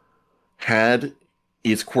 has had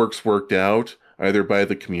its quirks worked out either by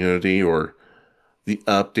the community or the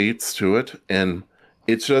updates to it, and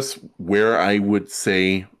it's just where I would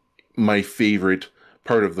say my favorite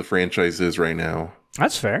part of the franchise is right now.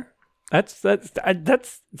 That's fair. That's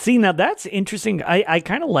see, now that's interesting. I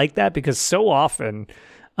kind of like that, because so often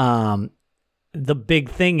the big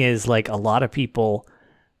thing is like a lot of people,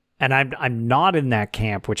 and I'm not in that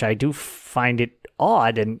camp, which I do find it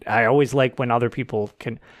odd, and I always like when other people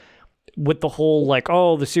can, with the whole like,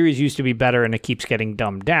 oh, the series used to be better and it keeps getting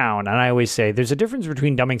dumbed down. And I always say there's a difference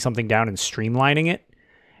between dumbing something down and streamlining it.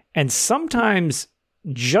 And sometimes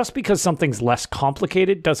just because something's less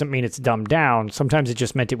complicated doesn't mean it's dumbed down. Sometimes it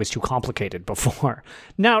just meant it was too complicated before.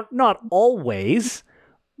 Now, not always,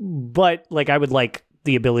 but like I would like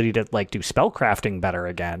the ability to like do spellcrafting better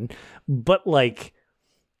again. But like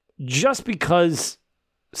just because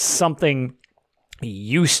something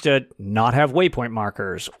used to not have waypoint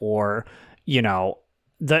markers, or, you know,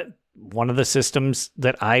 that one of the systems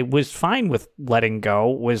that I was fine with letting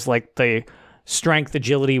go was like the strength,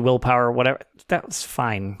 agility, willpower, whatever. That was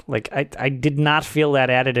fine. Like I did not feel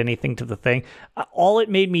that added anything to the thing. All it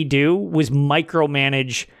made me do was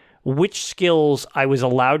micromanage which skills I was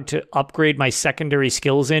allowed to upgrade my secondary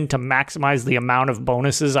skills in to maximize the amount of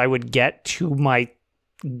bonuses I would get to my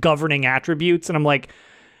governing attributes. And I'm like,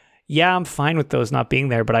 yeah, I'm fine with those not being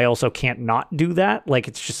there, but I also can't not do that. Like,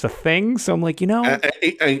 it's just a thing. So I'm like, you know.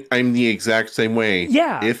 I'm the exact same way.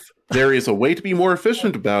 Yeah. If there is a way to be more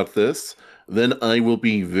efficient about this, then I will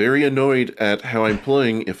be very annoyed at how I'm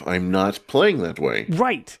playing if I'm not playing that way.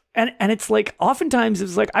 Right. And it's like, oftentimes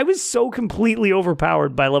it's like, I was so completely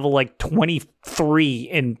overpowered by level like 23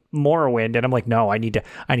 in Morrowind. And I'm like, no, I need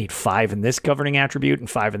 5 in this governing attribute and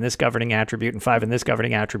 5 in this governing attribute and 5 in this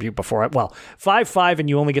governing attribute before 5, and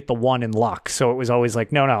you only get the 1 in luck. So it was always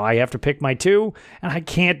like, no, I have to pick my 2 and I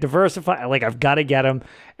can't diversify. Like, I've got to get them.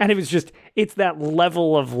 And it was just, it's that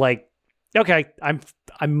level of like, okay, I'm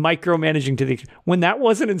micromanaging to the... When that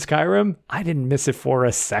wasn't in Skyrim, I didn't miss it for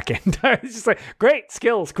a second. I was just like, great,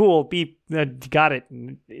 skills, cool, got it.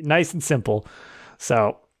 Nice and simple.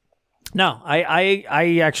 So, no,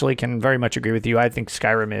 I actually can very much agree with you. I think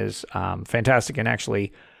Skyrim is fantastic and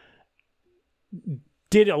actually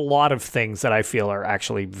did a lot of things that I feel are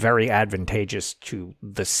actually very advantageous to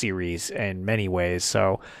the series in many ways.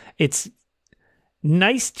 So it's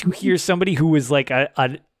nice to hear somebody who was like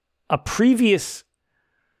a previous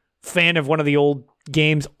fan of one of the old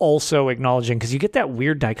games also acknowledging, because you get that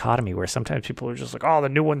weird dichotomy where sometimes people are just like, oh, the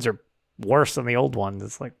new ones are worse than the old ones.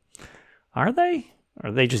 It's like, are they? Or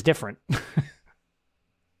are they just different?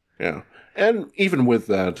 Yeah. And even with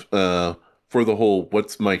that, for the whole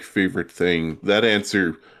what's my favorite thing, that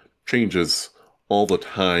answer changes all the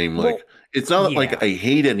time. Like, it's not like I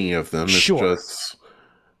hate any of them. It's just,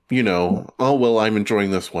 you know, oh, well, I'm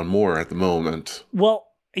enjoying this one more at the moment. Well,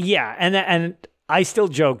 yeah, and I still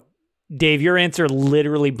joke, Dave, your answer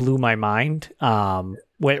literally blew my mind.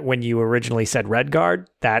 When you originally said Redguard,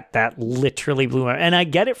 that literally blew my mind. And I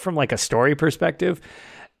get it from like a story perspective,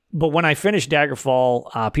 but when I finish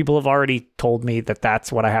Daggerfall, people have already told me that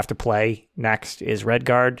that's what I have to play next is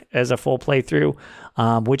Redguard as a full playthrough,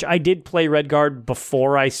 which I did play Redguard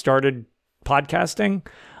before I started podcasting.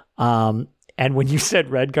 And when you said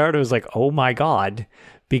Redguard, I was like, oh my God.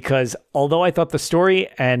 Because although I thought the story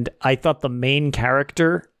and I thought the main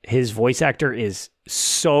character, his voice actor is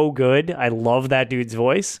so good. I love that dude's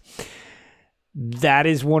voice. That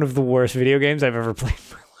is one of the worst video games I've ever played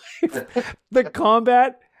in my life. The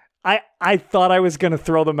combat, I thought I was going to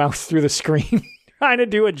throw the mouse through the screen trying to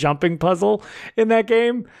do a jumping puzzle in that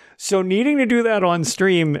game. So needing to do that on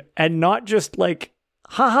stream and not just like,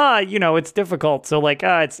 haha, you know, it's difficult. So like,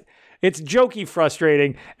 it's jokey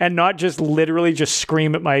frustrating and not just literally just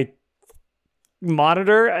scream at my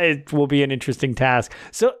monitor. It will be an interesting task.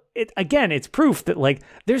 So it's proof that like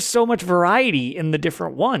there's so much variety in the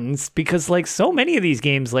different ones, because like so many of these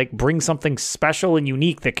games like bring something special and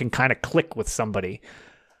unique that can kind of click with somebody.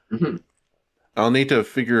 Mm-hmm. I'll need to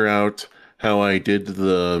figure out how I did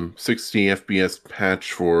the 60 FPS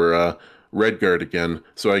patch for Redguard again,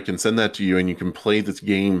 so I can send that to you and you can play this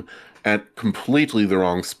game at completely the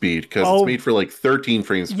wrong speed, because it's made for like 13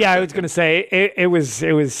 frames per second. I was going to say it was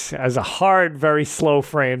as a hard, very slow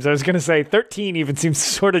frames. I was going to say 13 even seems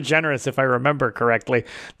sort of generous if I remember correctly.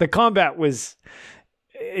 The combat was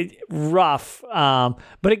rough,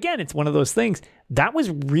 but again, it's one of those things. That was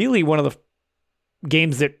really one of the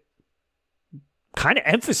games that kind of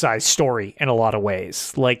emphasized story in a lot of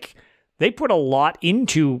ways. Like, they put a lot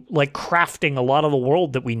into like crafting a lot of the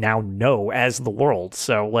world that we now know as the world.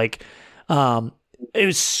 So like, it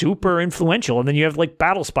was super influential. And then you have like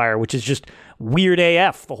Battlespire, which is just weird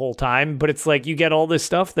AF the whole time. But it's like, you get all this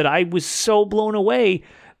stuff that I was so blown away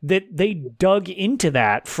that they dug into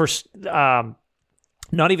that for,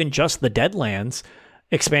 not even just the Deadlands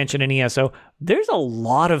expansion in ESO. There's a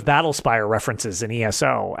lot of Battlespire references in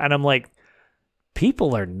ESO. And I'm like,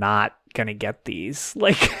 people are not going to get these.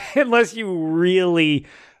 Like, unless you really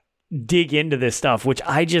dig into this stuff, which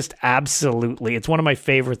I just absolutely, it's one of my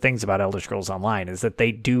favorite things about Elder Scrolls Online is that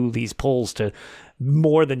they do these pulls to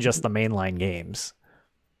more than just the mainline games.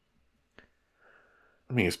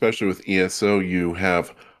 I mean, especially with ESO, you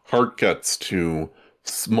have hard cuts to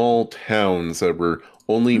small towns that were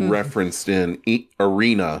only referenced in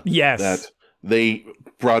Arena. Yes. That they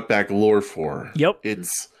brought back lore for. Yep.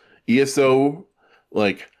 It's ESO,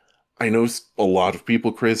 like, I know a lot of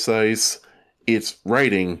people criticize its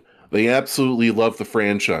writing. They absolutely love the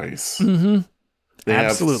franchise. Mm-hmm. They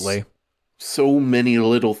absolutely. have so many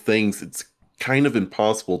little things. It's kind of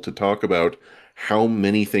impossible to talk about how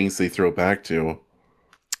many things they throw back to.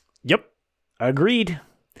 Yep. Agreed.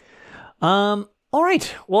 All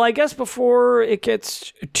right. Well, I guess before it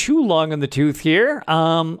gets too long in the tooth here,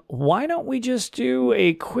 why don't we just do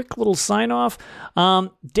a quick little sign off?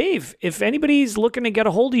 Dave, if anybody's looking to get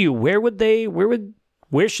a hold of you,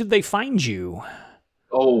 where should they find you?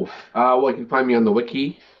 Oh, well, you can find me on the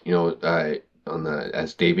wiki,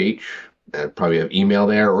 as Dave H. Probably have email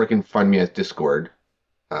there, or you can find me as Discord,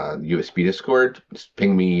 USP Discord. Just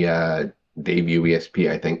ping me, Dave UESP,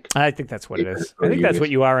 I think. I think that's what it is. I think that's what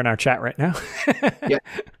you are in our chat right now. Yeah.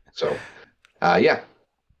 So, yeah.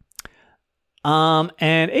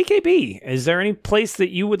 And AKB, is there any place that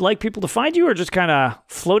you would like people to find you, or just kind of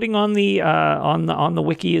floating on the on the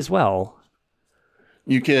wiki as well?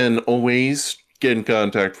 You can always get in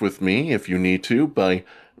contact with me if you need to by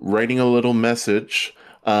writing a little message,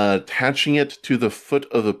 attaching it to the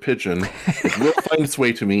foot of the pigeon. It will find its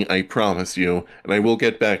way to me, I promise you, and I will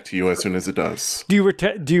get back to you as soon as it does. Do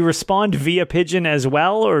you respond via pigeon as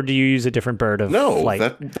well, or do you use a different bird of flight? No,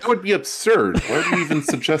 that would be absurd. Why do you even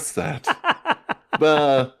suggest that?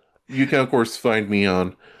 But you can, of course, find me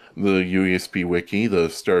on the UESP wiki, the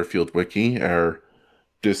Starfield wiki, our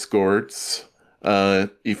Discords.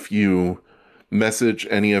 If you message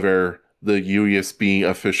any of the UESP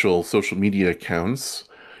official social media accounts,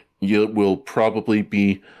 you will probably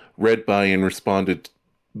be read by and responded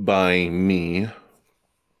by me.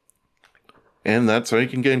 And that's how you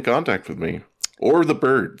can get in contact with me. Or the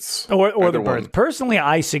birds. Or the birds. Personally,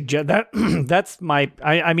 I suggest that that's my...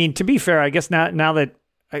 I mean, to be fair, I guess now that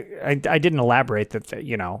I didn't elaborate that,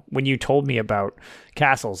 when you told me about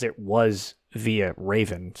castles, it was via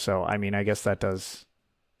Raven. So, I mean, I guess that does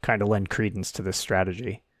kind of lend credence to this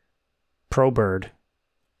strategy. Pro bird.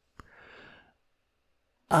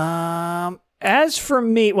 As for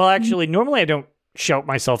me, well, actually, normally I don't shout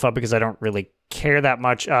myself up because I don't really care that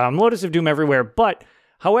much. Lotus of Doom everywhere. But,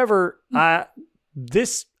 however,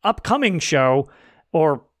 this upcoming show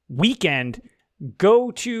or weekend, go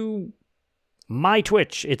to my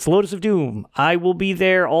Twitch. It's Lotus of Doom. I will be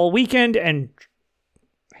there all weekend and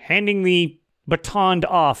handing the baton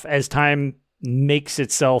off as time makes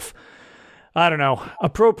itself, I don't know,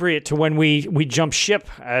 appropriate to when we jump ship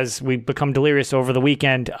as we become delirious over the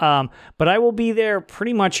weekend. But I will be there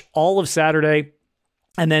pretty much all of Saturday.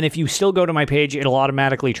 And then if you still go to my page, it'll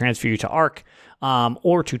automatically transfer you to Arc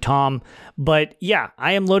or to Tom. But yeah,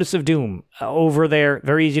 I am Lotus of Doom over there.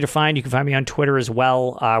 Very easy to find. You can find me on Twitter as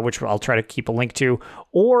well, which I'll try to keep a link to.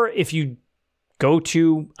 Or if you go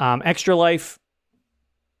to ExtraLife,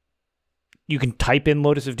 you can type in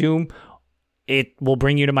Lotus of Doom. It will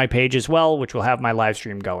bring you to my page as well, which will have my live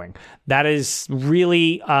stream going. That is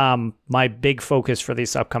really my big focus for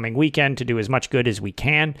this upcoming weekend, to do as much good as we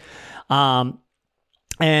can. And,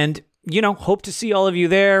 hope to see all of you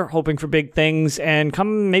there, hoping for big things, and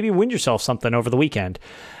come maybe win yourself something over the weekend.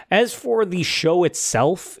 As for the show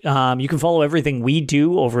itself, you can follow everything we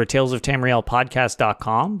do over at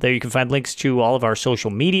talesoftamrielpodcast.com. There you can find links to all of our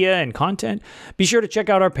social media and content. Be sure to check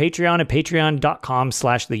out our Patreon at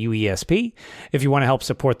patreon.com/the UESP. If you want to help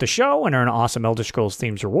support the show and earn awesome Elder Scrolls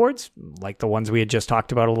themes rewards, like the ones we had just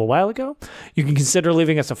talked about a little while ago, you can consider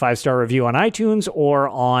leaving us a 5-star review on iTunes or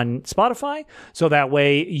on Spotify. So that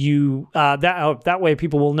way that way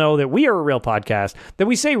people will know that we are a real podcast, that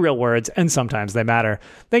we say real words, and sometimes they matter.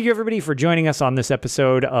 Thank you, everybody, for joining us on this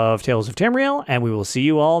episode of Tales of Tamriel, and we will see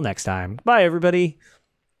you all next time. Bye, everybody.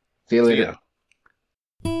 See you later.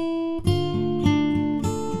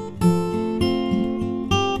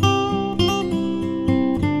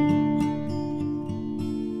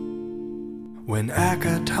 When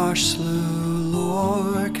Akatosh slew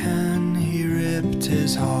Lorcan, he ripped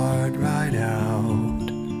his heart right out.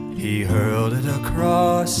 He hurled it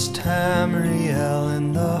across Tamriel,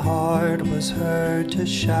 and the heart was heard to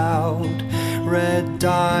shout, red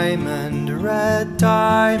diamond, the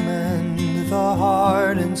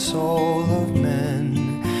heart and soul of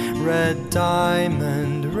men. Red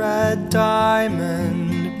diamond,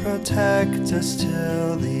 protect us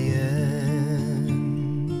till the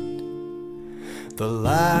end. The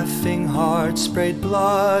laughing heart sprayed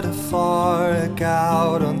blood afar, a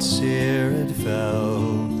gout on Seir it fell,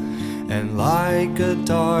 and like a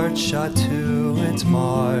dart shot to its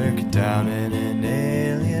mark down in an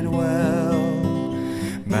alien well.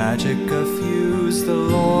 Magica fused the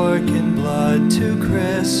Lorcan blood to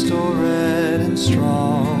crystal red and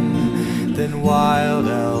strong. Then wild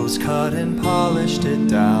elves cut and polished it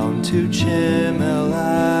down to chimel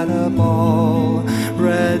at a ball.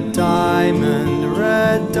 Red diamond,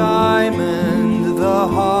 the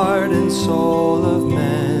heart and soul of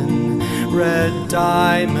men. Red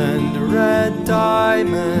diamond,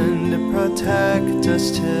 protect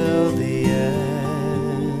us till the end.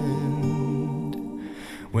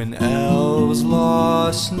 When elves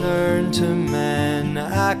lost Nirn to men,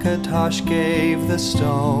 Akatosh gave the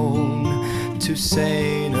stone to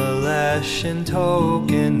Saint Alesh in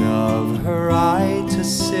token of her right to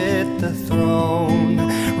sit the throne.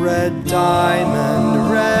 Red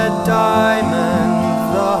diamond,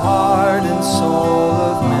 the heart and soul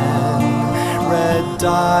of men. Red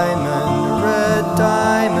diamond,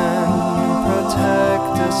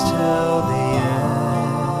 protect us till the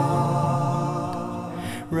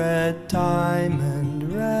end. Red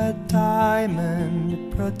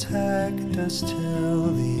diamond, protect us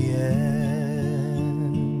till the end.